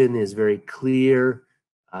vision is very clear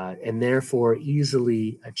and therefore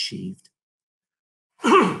easily achieved.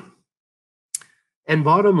 And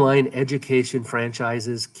bottom line, education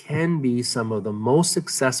franchises can be some of the most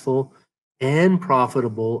successful and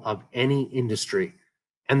profitable of any industry.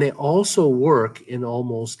 And they also work in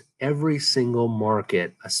almost every single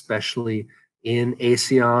market, especially in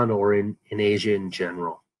ASEAN or in Asia in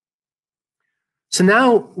general. So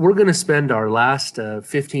now we're going to spend our last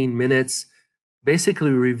 15 minutes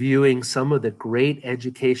basically reviewing some of the great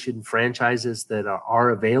education franchises that are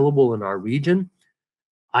available in our region.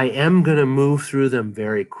 I am going to move through them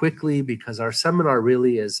very quickly because our seminar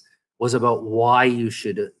really was about why you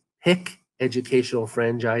should pick educational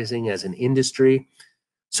franchising as an industry.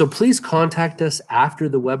 So please contact us after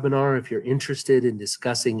the webinar if you're interested in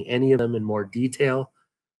discussing any of them in more detail.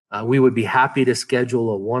 We would be happy to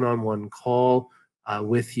schedule a one-on-one call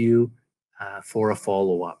with you for a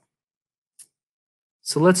follow-up.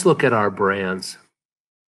 So let's look at our brands.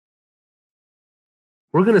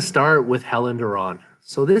 We're going to start with Helen Duran.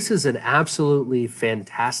 So this is an absolutely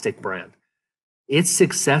fantastic brand. It's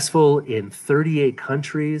successful in 38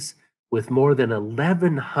 countries with more than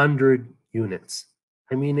 1,100 units.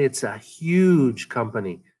 I mean, it's a huge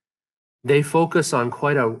company. They focus on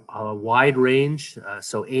quite a wide range,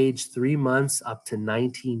 so age 3 months up to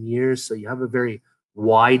 19 years. So you have a very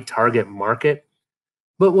wide target market.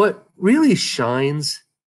 But what really shines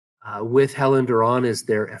with Helen Duran is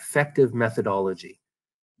their effective methodology.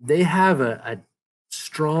 They have a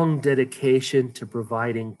strong dedication to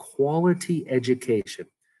providing quality education.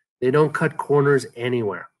 They don't cut corners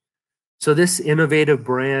anywhere. So this innovative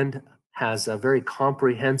brand has a very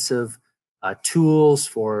comprehensive tools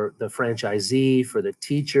for the franchisee, for the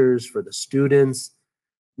teachers, for the students.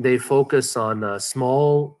 They focus on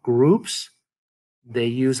small groups. They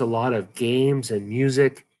use a lot of games and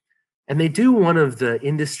music. And they do one of the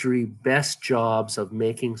industry best jobs of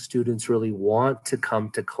making students really want to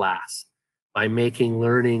come to class by making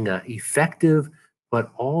learning effective,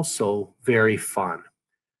 but also very fun.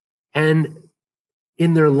 And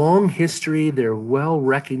in their long history, they're well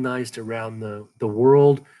recognized around the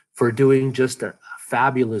world for doing just a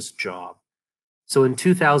fabulous job. So in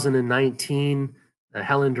 2019, the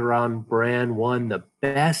Helen Duran brand won the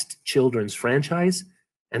best children's franchise,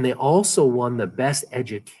 and they also won the best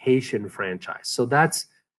education franchise. So that's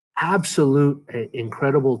absolute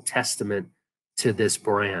incredible testament to this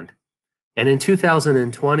brand. And in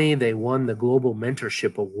 2020, they won the Global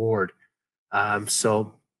Mentorship Award.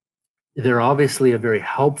 So they're obviously a very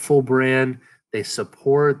helpful brand. They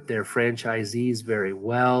support their franchisees very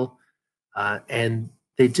well. And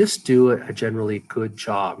they just do a generally good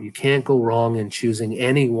job. You can't go wrong in choosing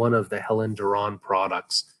any one of the Helen Duran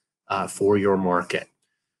products for your market.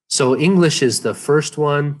 So English is the first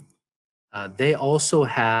one. They also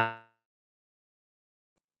have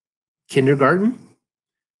kindergarten.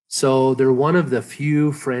 So they're one of the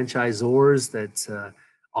few franchisors that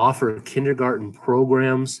offer kindergarten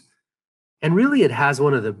programs. And really, it has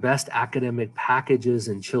one of the best academic packages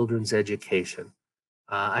in children's education.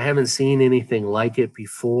 I haven't seen anything like it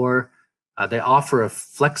before. They offer a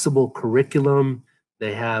flexible curriculum.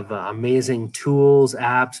 They have amazing tools,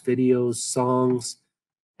 apps, videos, songs.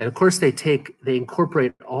 And of course, they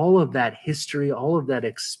incorporate all of that history, all of that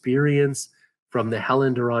experience from the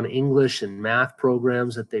Helen Duran English and math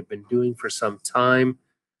programs that they've been doing for some time.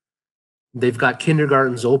 They've got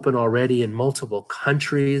kindergartens open already in multiple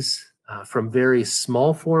countries. from very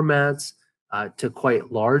small formats to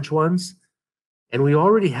quite large ones. And we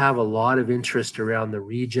already have a lot of interest around the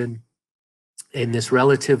region in this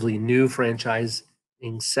relatively new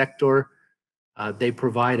franchising sector. They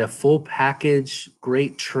provide a full package,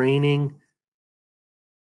 great training.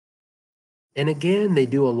 And again, they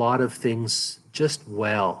do a lot of things just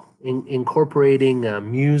well, incorporating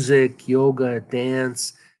music, yoga,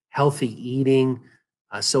 dance, healthy eating.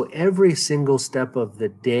 So every single step of the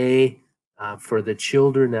day for the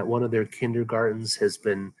children at one of their kindergartens has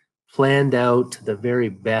been planned out to the very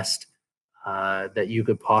best that you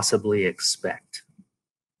could possibly expect.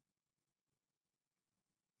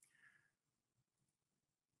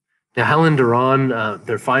 Now, Helen Duran,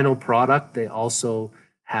 their final product, they also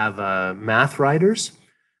have math writers.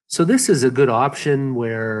 So this is a good option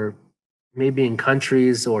where maybe in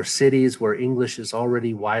countries or cities where English is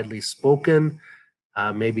already widely spoken,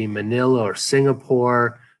 maybe Manila or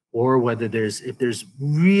Singapore, or whether if there's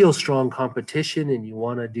real strong competition and you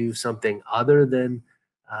want to do something other than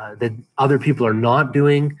that other people are not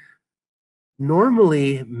doing.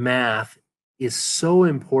 Normally, math is so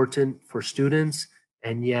important for students,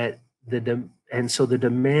 and yet so the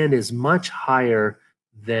demand is much higher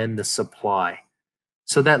than the supply.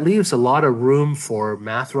 So that leaves a lot of room for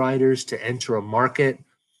math writers to enter a market.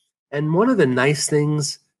 And one of the nice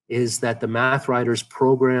things is that the math writers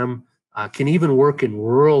program can even work in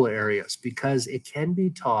rural areas because it can be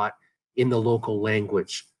taught in the local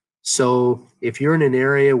language. So if you're in an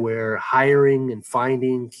area where hiring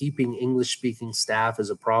and keeping English-speaking staff is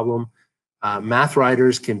a problem, math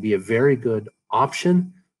writers can be a very good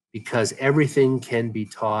option because everything can be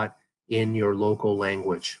taught in your local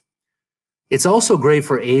language. It's also great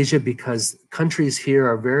for Asia because countries here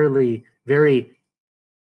are very, very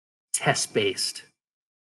test-based.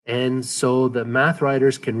 And so the math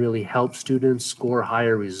writers can really help students score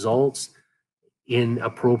higher results in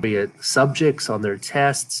appropriate subjects on their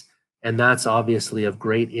tests. And that's obviously of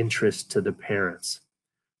great interest to the parents.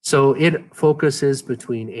 So it focuses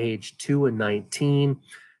between age 2 and 19,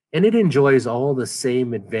 and it enjoys all the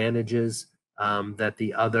same advantages that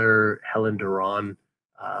the other Helen Duran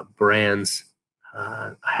brands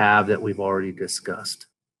have that we've already discussed.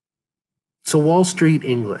 So Wall Street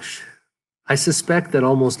English. I suspect that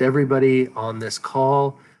almost everybody on this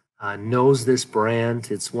call knows this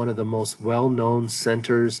brand. It's one of the most well-known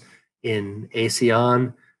centers in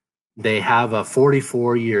ASEAN. They have a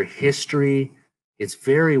 44-year history. It's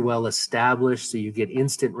very well established, so you get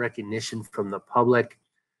instant recognition from the public.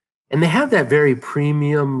 And they have that very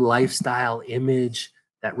premium lifestyle image,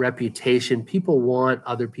 that reputation. People want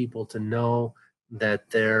other people to know that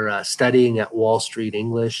they're studying at Wall Street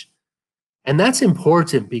English. And that's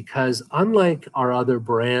important because unlike our other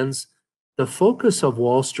brands, the focus of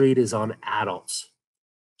Wall Street is on adults.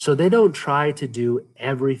 So they don't try to do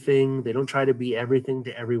everything. They don't try to be everything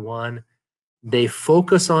to everyone. They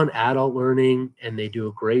focus on adult learning and they do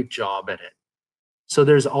a great job at it. So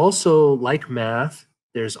there's also, like math,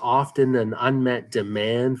 there's often an unmet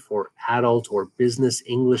demand for adult or business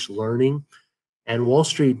English learning. And Wall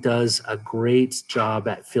Street does a great job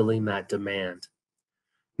at filling that demand.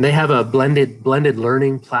 They have a blended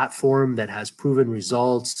learning platform that has proven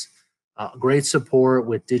results, great support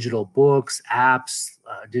with digital books, apps,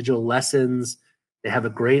 digital lessons. They have a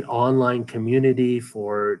great online community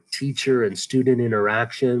for teacher and student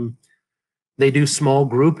interaction. They do small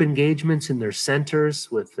group engagements in their centers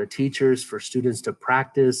with the teachers for students to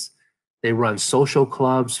practice. They run social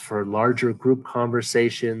clubs for larger group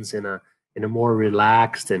conversations in a more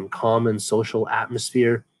relaxed and common social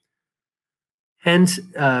atmosphere. And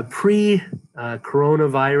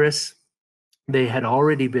pre-coronavirus, they had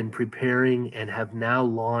already been preparing and have now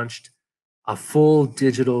launched a full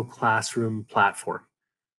digital classroom platform.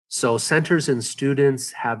 So centers and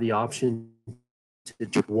students have the option to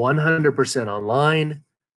do 100% online,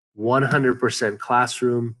 100%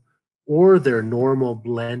 classroom, or their normal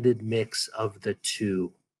blended mix of the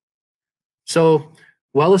two. So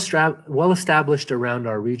well established around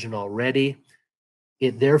our region already.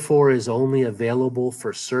 It therefore is only available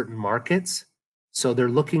for certain markets. So they're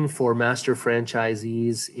looking for master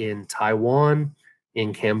franchisees in Taiwan,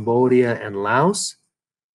 in Cambodia, and Laos.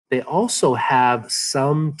 They also have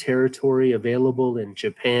some territory available in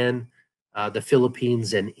Japan, the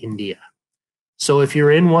Philippines, and India. So if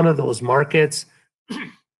you're in one of those markets,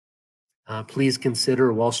 please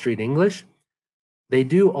consider Wall Street English. They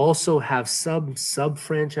do also have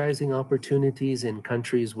sub-franchising opportunities in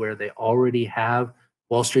countries where they already have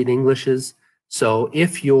Wall Street Englishes. So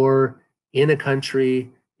if you're in a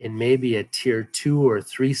country in maybe a tier 2 or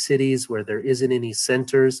 3 cities where there isn't any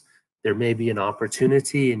centers, there may be an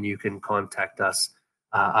opportunity, and you can contact us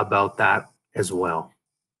about that as well.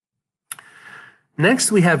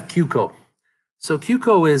 Next, we have QCO. So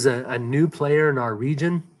QCO is a new player in our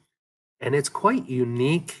region, and it's quite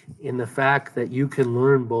unique in the fact that you can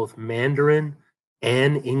learn both Mandarin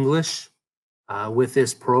and English with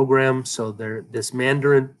this program. So this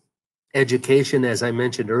Mandarin education, as I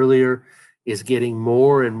mentioned earlier, is getting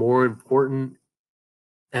more and more important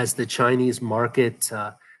as the Chinese market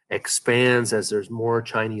expands, as there's more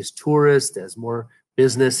Chinese tourists, as more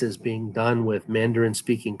business is being done with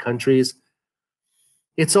Mandarin-speaking countries.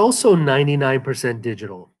 It's also 99%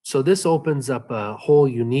 digital. So this opens up a whole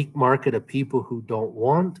unique market of people who don't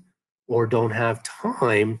want or don't have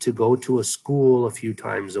time to go to a school a few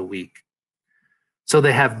times a week. So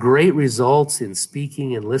they have great results in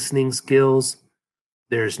speaking and listening skills.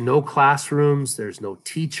 There's no classrooms, there's no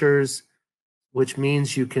teachers, which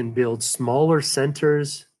means you can build smaller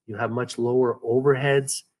centers. You have much lower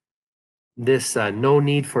overheads. This no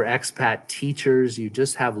need for expat teachers. You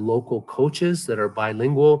just have local coaches that are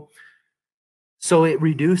bilingual. So it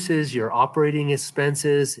reduces your operating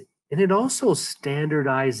expenses, and it also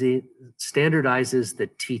standardizes the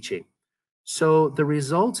teaching. So the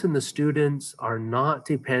results in the students are not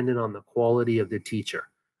dependent on the quality of the teacher,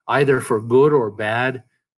 either for good or bad.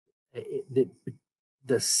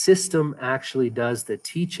 The system actually does the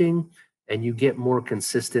teaching, and you get more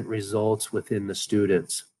consistent results within the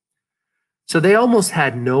students. So they almost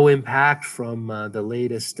had no impact from the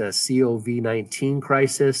latest COVID-19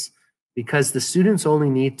 crisis, because the students only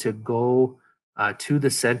need to go to the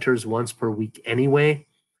centers once per week anyway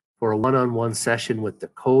for a one-on-one session with the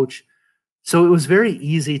coach. So it was very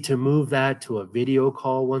easy to move that to a video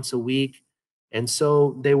call once a week. And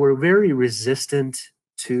so they were very resistant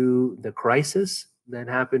to the crisis that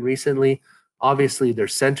happened recently. Obviously, their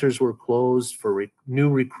centers were closed for new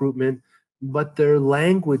recruitment, but their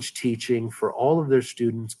language teaching for all of their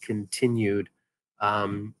students continued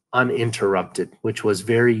uninterrupted, which was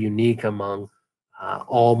very unique among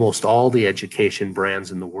almost all the education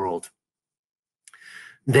brands in the world.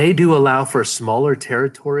 They do allow for smaller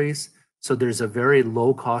territories, so there's a very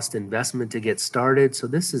low cost investment to get started. So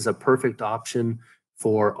this is a perfect option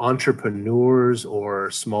for entrepreneurs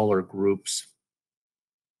or smaller groups.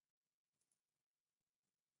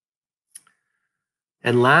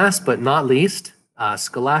 And last but not least,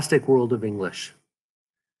 Scholastic World of English.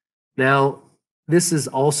 Now, this is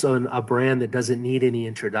also a brand that doesn't need any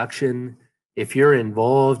introduction. If you're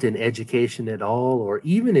involved in education at all, or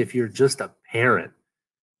even if you're just a parent,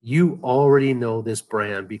 you already know this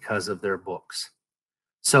brand because of their books.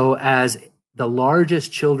 So as the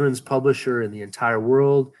largest children's publisher in the entire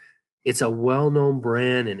world, it's a well-known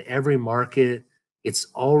brand in every market.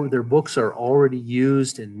 Their books are already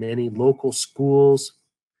used in many local schools.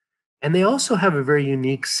 And they also have a very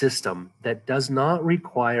unique system that does not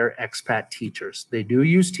require expat teachers. They do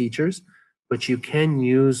use teachers, but you can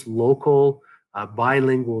use local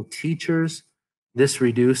bilingual teachers. This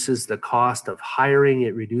reduces the cost of hiring.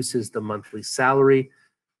 It reduces the monthly salary.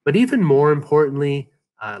 But even more importantly,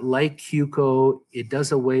 like QCO, it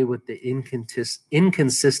does away with the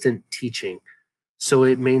inconsistent teaching. So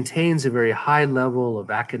it maintains a very high level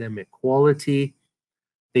of academic quality.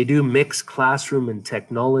 They do mix classroom and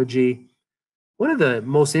technology. One of the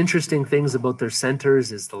most interesting things about their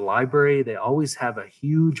centers is the library. They always have a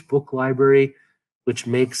huge book library, which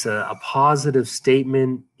makes a positive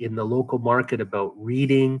statement in the local market about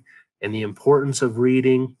reading and the importance of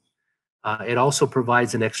reading. It also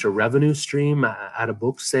provides an extra revenue stream out of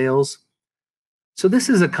book sales. So this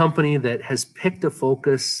is a company that has picked a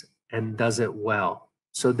focus and does it well.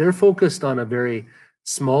 So they're focused on a very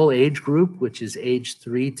small age group, which is age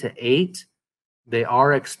 3 to 8. They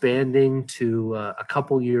are expanding to a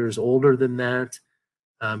couple years older than that.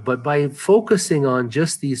 But by focusing on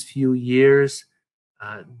just these few years,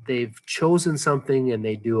 they've chosen something and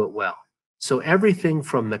they do it well. So everything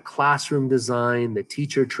from the classroom design, the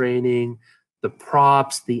teacher training, the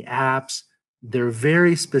props, the apps, they're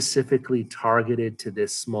very specifically targeted to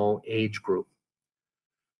this small age group.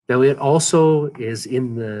 Now, it also is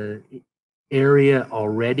in the area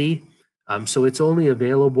already. So it's only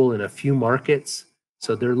available in a few markets.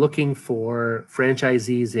 So they're looking for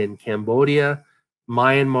franchisees in Cambodia,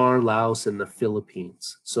 Myanmar, Laos, and the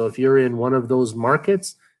Philippines. So if you're in one of those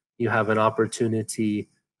markets, you have an opportunity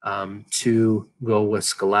to go with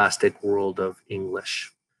Scholastic World of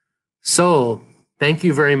English. So thank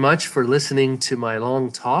you very much for listening to my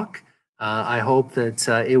long talk. I hope that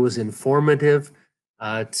it was informative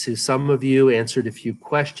to some of you, answered a few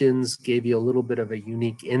questions, gave you a little bit of a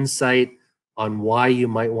unique insight on why you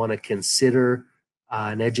might want to consider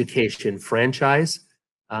an education franchise.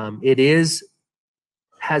 It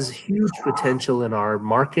has huge potential in our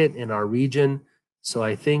market, in our region. So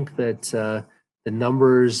I think that the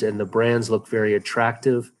numbers and the brands look very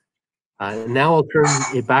attractive. Now I'll turn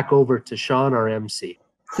it back over to Sean, our MC.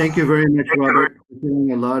 Thank you very much, Robert, for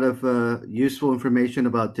giving a lot of useful information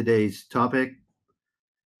about today's topic.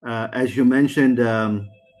 As you mentioned,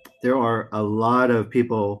 there are a lot of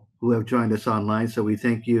people who have joined us online, so we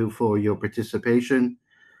thank you for your participation,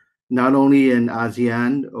 not only in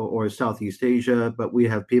ASEAN or Southeast Asia, but we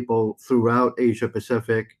have people throughout Asia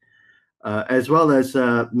Pacific, as well as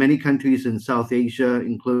many countries in South Asia,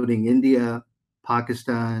 including India,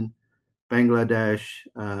 Pakistan, Bangladesh,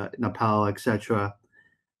 Nepal, etc.,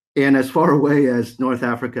 and as far away as North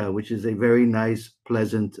Africa, which is a very nice,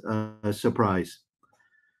 pleasant surprise.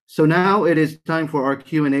 So now it is time for our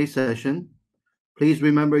Q&A session. Please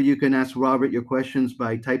remember you can ask Robert your questions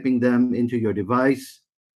by typing them into your device.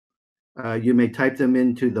 You may type them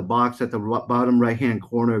into the box at the bottom right-hand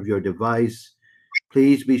corner of your device.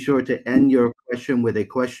 Please be sure to end your question with a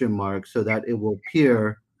question mark so that it will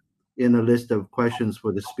appear in the list of questions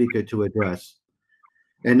for the speaker to address.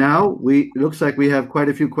 And now looks like we have quite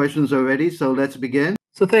a few questions already, so let's begin.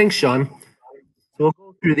 So thanks, Sean. So we'll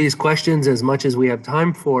go through these questions as much as we have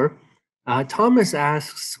time for. Thomas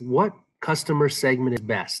asks, what customer segment is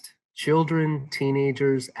best? Children,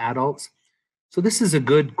 teenagers, adults? So this is a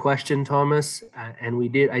good question, Thomas, and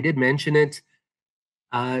I did mention it.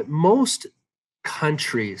 Most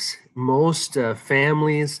countries, most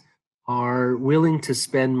families are willing to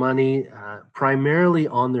spend money primarily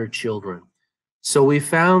on their children. So we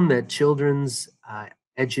found that children's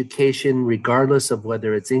education, regardless of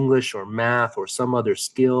whether it's English or math or some other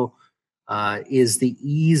skill, is the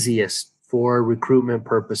easiest for recruitment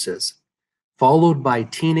purposes, followed by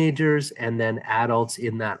teenagers and then adults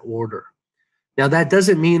in that order. Now, that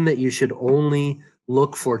doesn't mean that you should only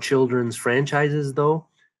look for children's franchises, though,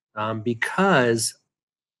 because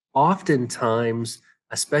oftentimes,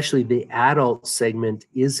 especially the adult segment,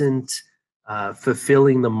 isn't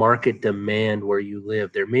fulfilling the market demand where you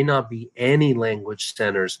live. There may not be any language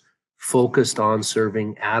centers focused on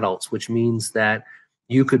serving adults, which means that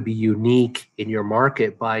you could be unique in your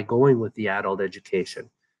market by going with the adult education.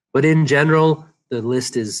 But in general, the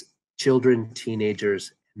list is children,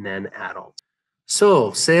 teenagers, and then adults.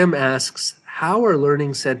 So Sam asks, how are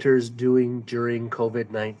learning centers doing during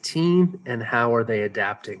COVID-19 and how are they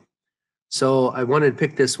adapting? So I wanted to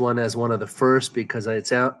pick this one as one of the first because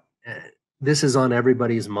this is on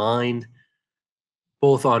everybody's mind,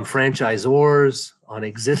 both on franchisors, on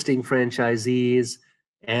existing franchisees,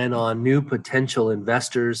 and on new potential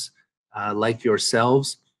investors like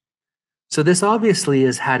yourselves. So this obviously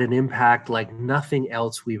has had an impact like nothing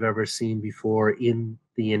else we've ever seen before in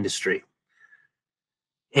the industry.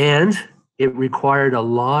 And it required a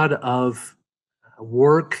lot of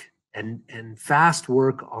work and fast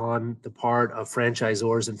work on the part of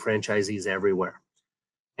franchisors and franchisees everywhere.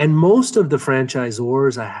 And most of the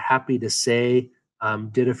franchisors, I'm happy to say,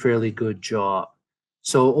 did a fairly good job.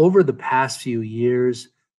 So over the past few years,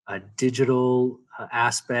 digital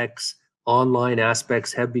aspects, online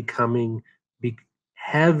aspects have been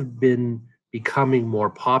becoming more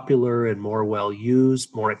popular and more well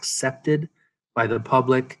used, more accepted by the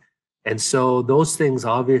public. And so those things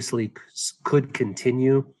obviously could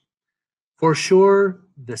continue. For sure,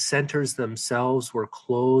 the centers themselves were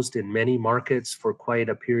closed in many markets for quite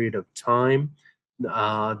a period of time.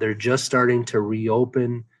 They're just starting to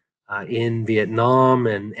reopen in Vietnam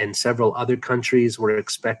and several other countries. We're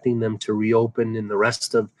expecting them to reopen in the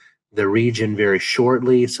rest of the region very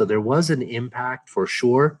shortly. So there was an impact for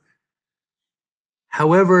sure.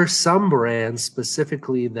 However, some brands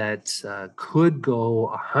specifically that could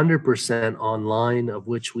go 100% online, of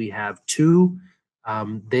which we have two,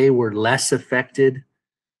 they were less affected.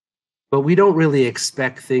 But we don't really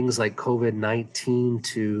expect things like COVID-19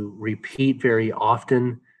 to repeat very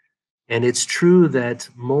often. And it's true that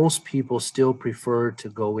most people still prefer to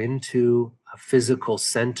go into a physical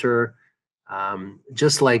center,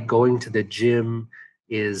 just like going to the gym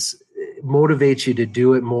motivates you to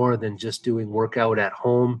do it more than just doing workout at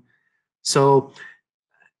home. So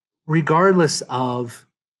regardless of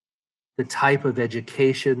the type of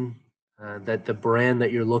education that the brand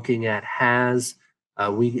that you're looking at has,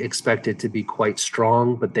 we expect it to be quite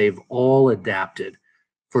strong, but they've all adapted.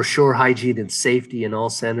 For sure, hygiene and safety in all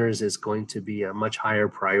centers is going to be a much higher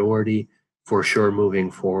priority for sure moving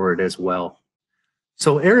forward as well.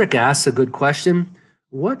 So Eric asks a good question.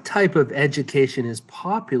 What type of education is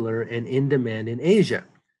popular and in demand in Asia?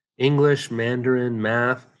 English, Mandarin,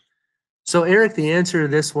 math? So Eric, the answer to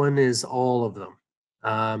this one is all of them.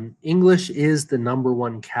 English is the number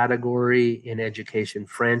one category in education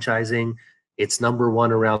franchising. It's number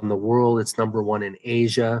one around the world. It's number one in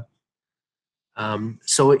Asia.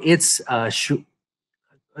 So it's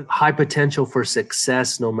high potential for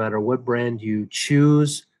success no matter what brand you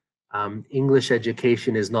choose. English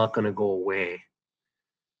education is not going to go away.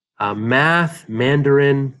 Math,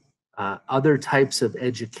 Mandarin, other types of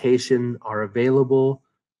education are available.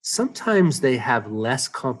 Sometimes they have less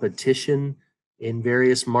competition in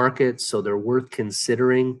various markets, so they're worth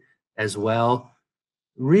considering as well.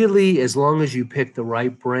 Really, as long as you pick the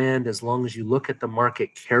right brand, as long as you look at the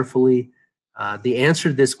market carefully, the answer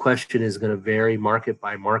to this question is going to vary market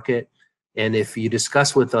by market. And if you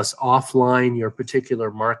discuss with us offline your particular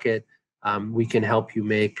market, we can help you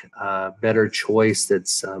make a better choice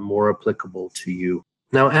that's more applicable to you.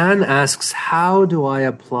 Now, Anne asks, how do I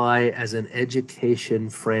apply as an education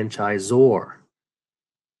franchisor?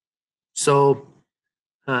 So,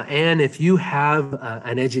 Anne, if you have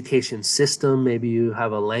an education system, maybe you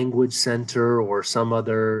have a language center or some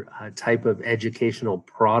other type of educational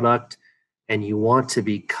product, and you want to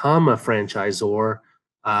become a franchisor,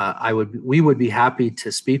 we would be happy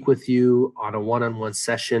to speak with you on a one-on-one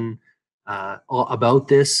session about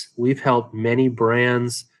this. We've helped many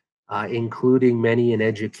brands, including many in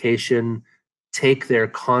education, take their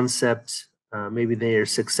concept. Maybe they are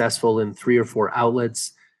successful in 3 or 4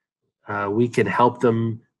 outlets. We can help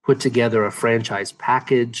them put together a franchise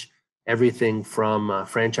package, everything from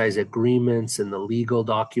franchise agreements and the legal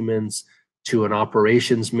documents to an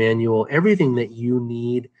operations manual, everything that you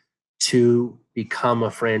need to become a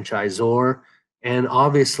franchisor. And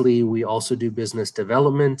obviously, we also do business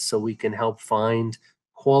development, so we can help find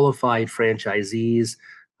qualified franchisees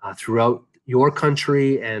throughout your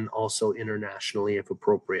country and also internationally if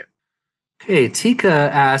appropriate. Okay, Tika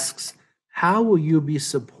asks, how will you be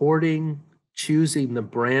supporting choosing the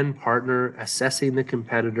brand partner, assessing the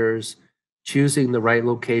competitors, choosing the right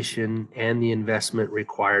location, and the investment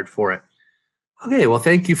required for it? Okay, well,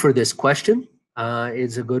 thank you for this question.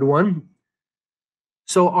 It's a good one.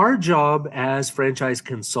 So our job as franchise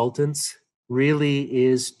consultants really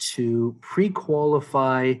is to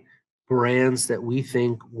pre-qualify brands that we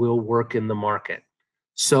think will work in the market.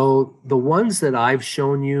 So the ones that I've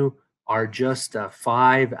shown you are just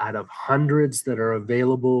 5 out of hundreds that are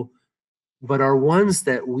available, but are ones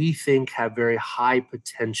that we think have very high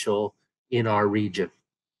potential in our region.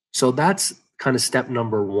 So that's kind of step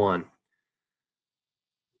number 1.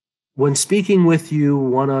 When speaking with you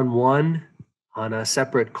one-on-one on a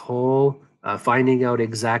separate call, finding out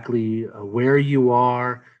exactly where you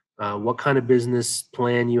are, what kind of business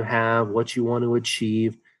plan you have, what you want to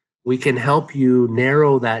achieve, we can help you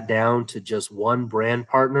narrow that down to just one brand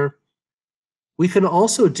partner. We can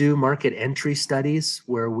also do market entry studies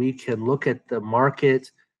where we can look at the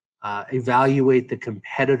market, evaluate the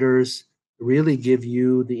competitors, really give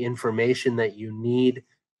you the information that you need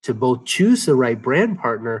to both choose the right brand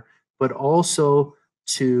partner, but also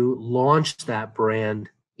to launch that brand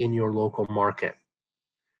in your local market.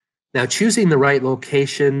 Now, choosing the right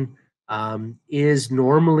location is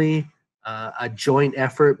normally a joint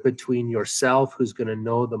effort between yourself, who's going to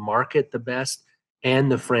know the market the best,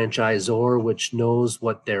 and the franchisor, which knows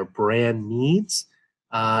what their brand needs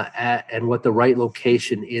and what the right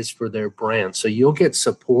location is for their brand. So you'll get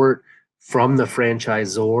support from the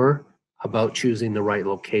franchisor about choosing the right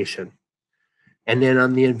location. And then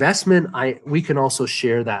on the investment, we can also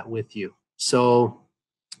share that with you. So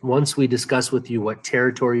once we discuss with you what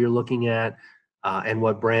territory you're looking at and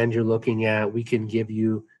what brand you're looking at, we can give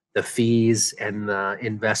you the fees and the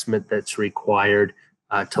investment that's required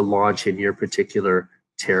to launch in your particular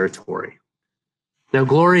territory. Now,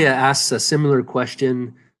 Gloria asks a similar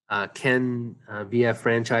question. Can VF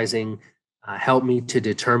Franchising help me to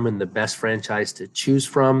determine the best franchise to choose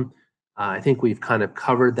from? I think we've kind of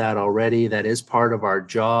covered that already. That is part of our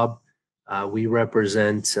job. We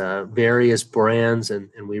represent various brands and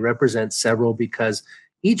we represent several because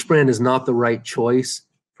each brand is not the right choice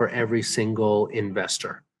for every single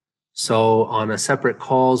investor. So on a separate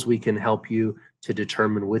calls, we can help you to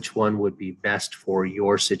determine which one would be best for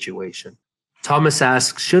your situation. Thomas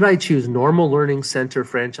asks, should I choose normal learning center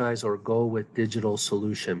franchise or go with digital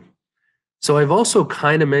solution? So I've also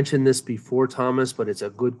kind of mentioned this before, Thomas, but it's a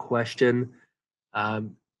good question.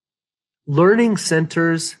 Learning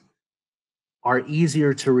centers are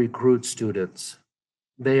easier to recruit students.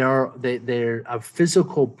 They're a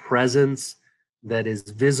physical presence that is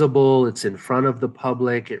visible. It's in front of the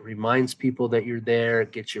public. It reminds people that you're there.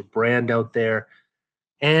 It gets your brand out there.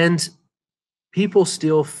 And people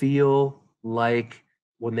still feel like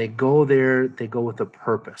when they go there, they go with a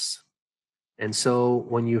purpose. And so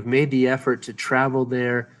when you've made the effort to travel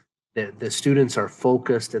there, the students are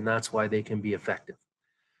focused, and that's why they can be effective.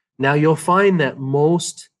 Now, you'll find that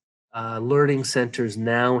most learning centers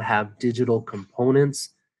now have digital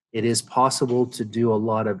components. It is possible to do a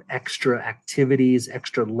lot of extra activities,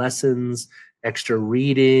 extra lessons, extra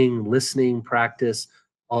reading, listening practice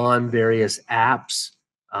on various apps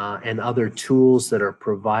and other tools that are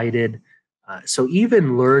provided. So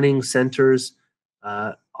even learning centers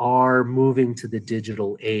are moving to the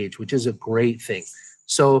digital age, which is a great thing.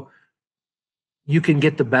 So you can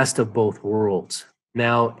get the best of both worlds.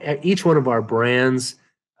 Now, each one of our brands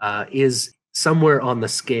is somewhere on the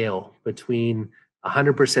scale between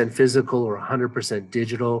 100% physical or 100%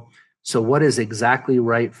 digital. So what is exactly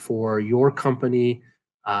right for your company,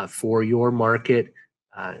 for your market?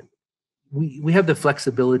 We have the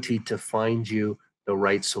flexibility to find you the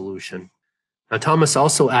right solution. Now, Thomas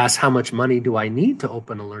also asked, how much money do I need to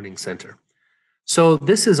open a learning center? So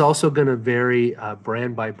this is also going to vary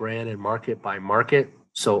brand by brand and market by market.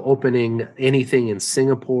 So opening anything in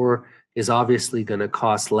Singapore is obviously going to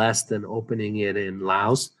cost less than opening it in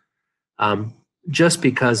Laos, just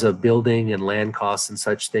because of building and land costs and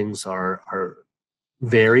such things are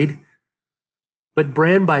varied. But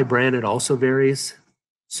brand by brand, it also varies.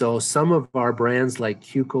 So some of our brands like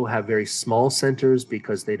Cuco have very small centers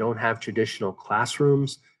because they don't have traditional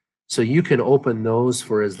classrooms. So you can open those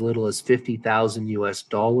for as little as 50,000 US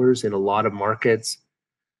dollars in a lot of markets.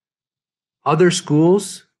 Other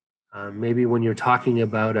schools, maybe when you're talking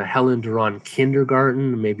about a Helen Duran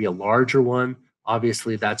kindergarten, maybe a larger one,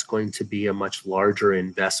 obviously that's going to be a much larger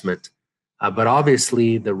investment. But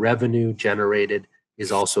obviously the revenue generated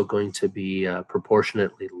is also going to be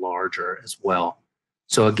proportionately larger as well.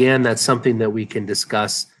 So again, that's something that we can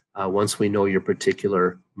discuss once we know your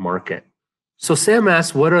particular market. So Sam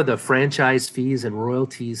asked, what are the franchise fees and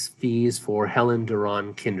royalties fees for Helen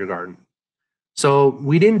Duran Kindergarten? So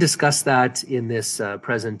we didn't discuss that in this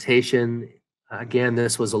presentation. Again,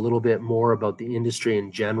 this was a little bit more about the industry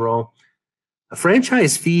in general.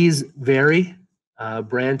 Franchise fees vary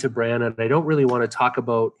brand to brand, and I don't really want to talk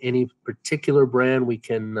about any particular brand.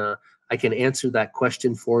 I can answer that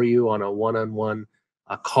question for you on a one-on-one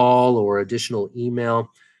call or additional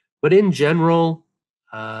email. But in general,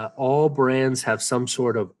 all brands have some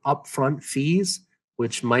sort of upfront fees,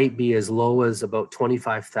 which might be as low as about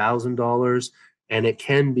 $25,000, and it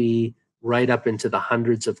can be right up into the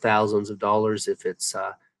hundreds of thousands of dollars if it's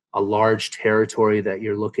a large territory that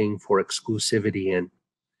you're looking for exclusivity in.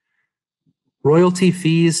 Royalty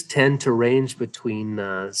fees tend to range between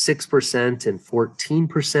 6% and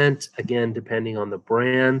 14%, again, depending on the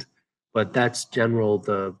brand, but that's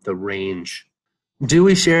the range. Do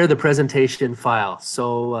we share the presentation file?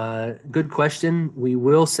 So good question. We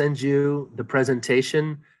will send you the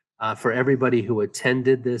presentation for everybody who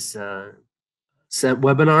attended this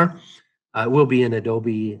webinar. It will be in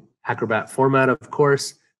Adobe Acrobat format, of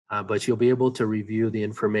course, but you'll be able to review the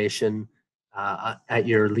information at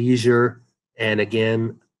your leisure. And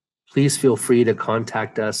again, please feel free to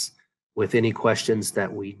contact us with any questions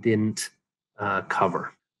that we didn't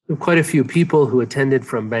cover. We have quite a few people who attended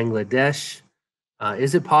from Bangladesh.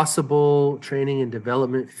 Is it possible training and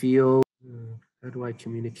development field? How do I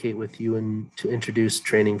communicate with you and to introduce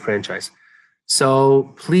training franchise?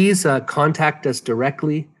 So please contact us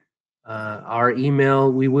directly. Our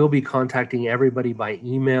email, we will be contacting everybody by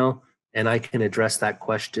email, and I can address that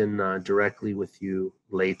question directly with you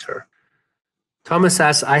later. Thomas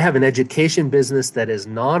asks, I have an education business that is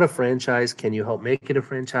not a franchise. Can you help make it a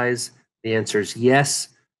franchise? The answer is yes.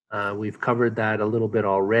 We've covered that a little bit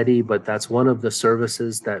already, but that's one of the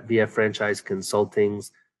services that VF Franchise Consulting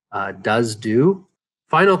does do.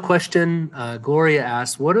 Final question, Gloria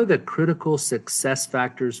asks, what are the critical success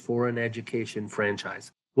factors for an education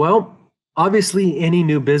franchise? Well, obviously, any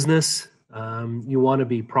new business, you want to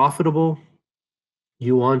be profitable.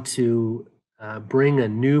 You want to bring a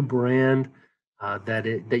new brand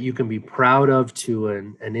that you can be proud of to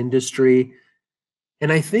an industry.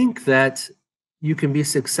 And I think that you can be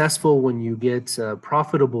successful when you get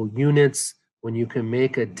profitable units, when you can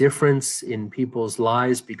make a difference in people's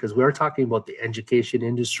lives, because we are talking about the education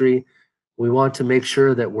industry. We want to make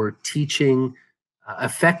sure that we're teaching,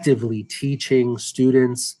 effectively teaching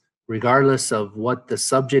students, regardless of what the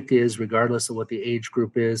subject is, regardless of what the age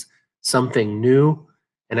group is, something new.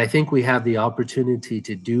 And I think we have the opportunity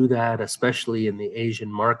to do that, especially in the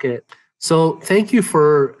Asian market. So thank you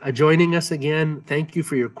for joining us again. Thank you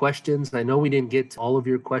for your questions. I know we didn't get to all of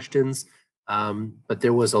your questions, but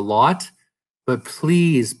there was a lot. But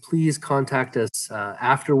please contact us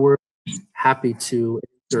afterward. Happy to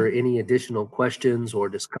answer any additional questions or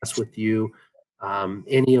discuss with you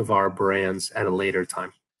any of our brands at a later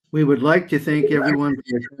time. We would like to thank everyone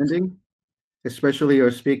for attending, especially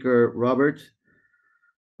our speaker, Robert.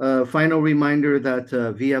 Final reminder that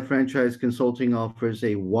VF Franchise Consulting offers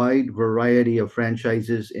a wide variety of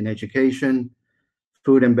franchises in education,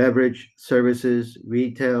 food and beverage, services,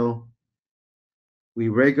 retail. We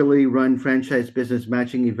regularly run franchise business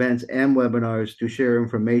matching events and webinars to share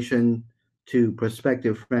information to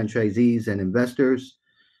prospective franchisees and investors.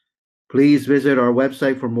 Please visit our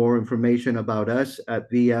website for more information about us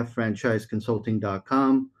at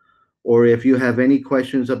vffranchiseconsulting.com. Or if you have any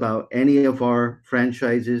questions about any of our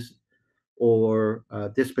franchises or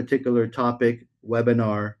this particular topic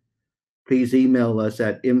webinar, please email us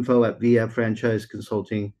at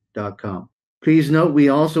info@vffranchiseconsulting.com. Please note we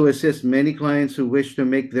also assist many clients who wish to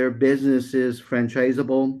make their businesses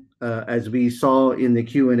franchisable. As we saw in the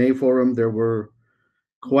Q&A forum, there were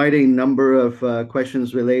quite a number of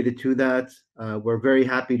questions related to that. We're very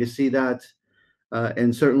happy to see that.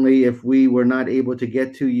 And certainly if we were not able to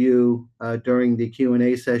get to you during the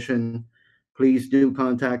Q&A session, please do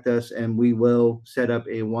contact us and we will set up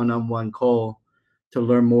a one-on-one call to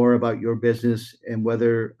learn more about your business and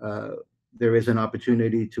whether there is an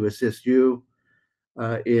opportunity to assist you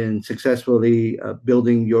in successfully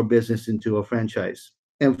building your business into a franchise.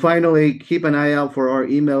 And finally, keep an eye out for our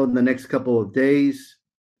email in the next couple of days.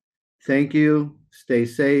 Thank you, stay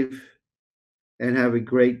safe, and have a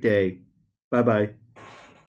great day. Bye-bye.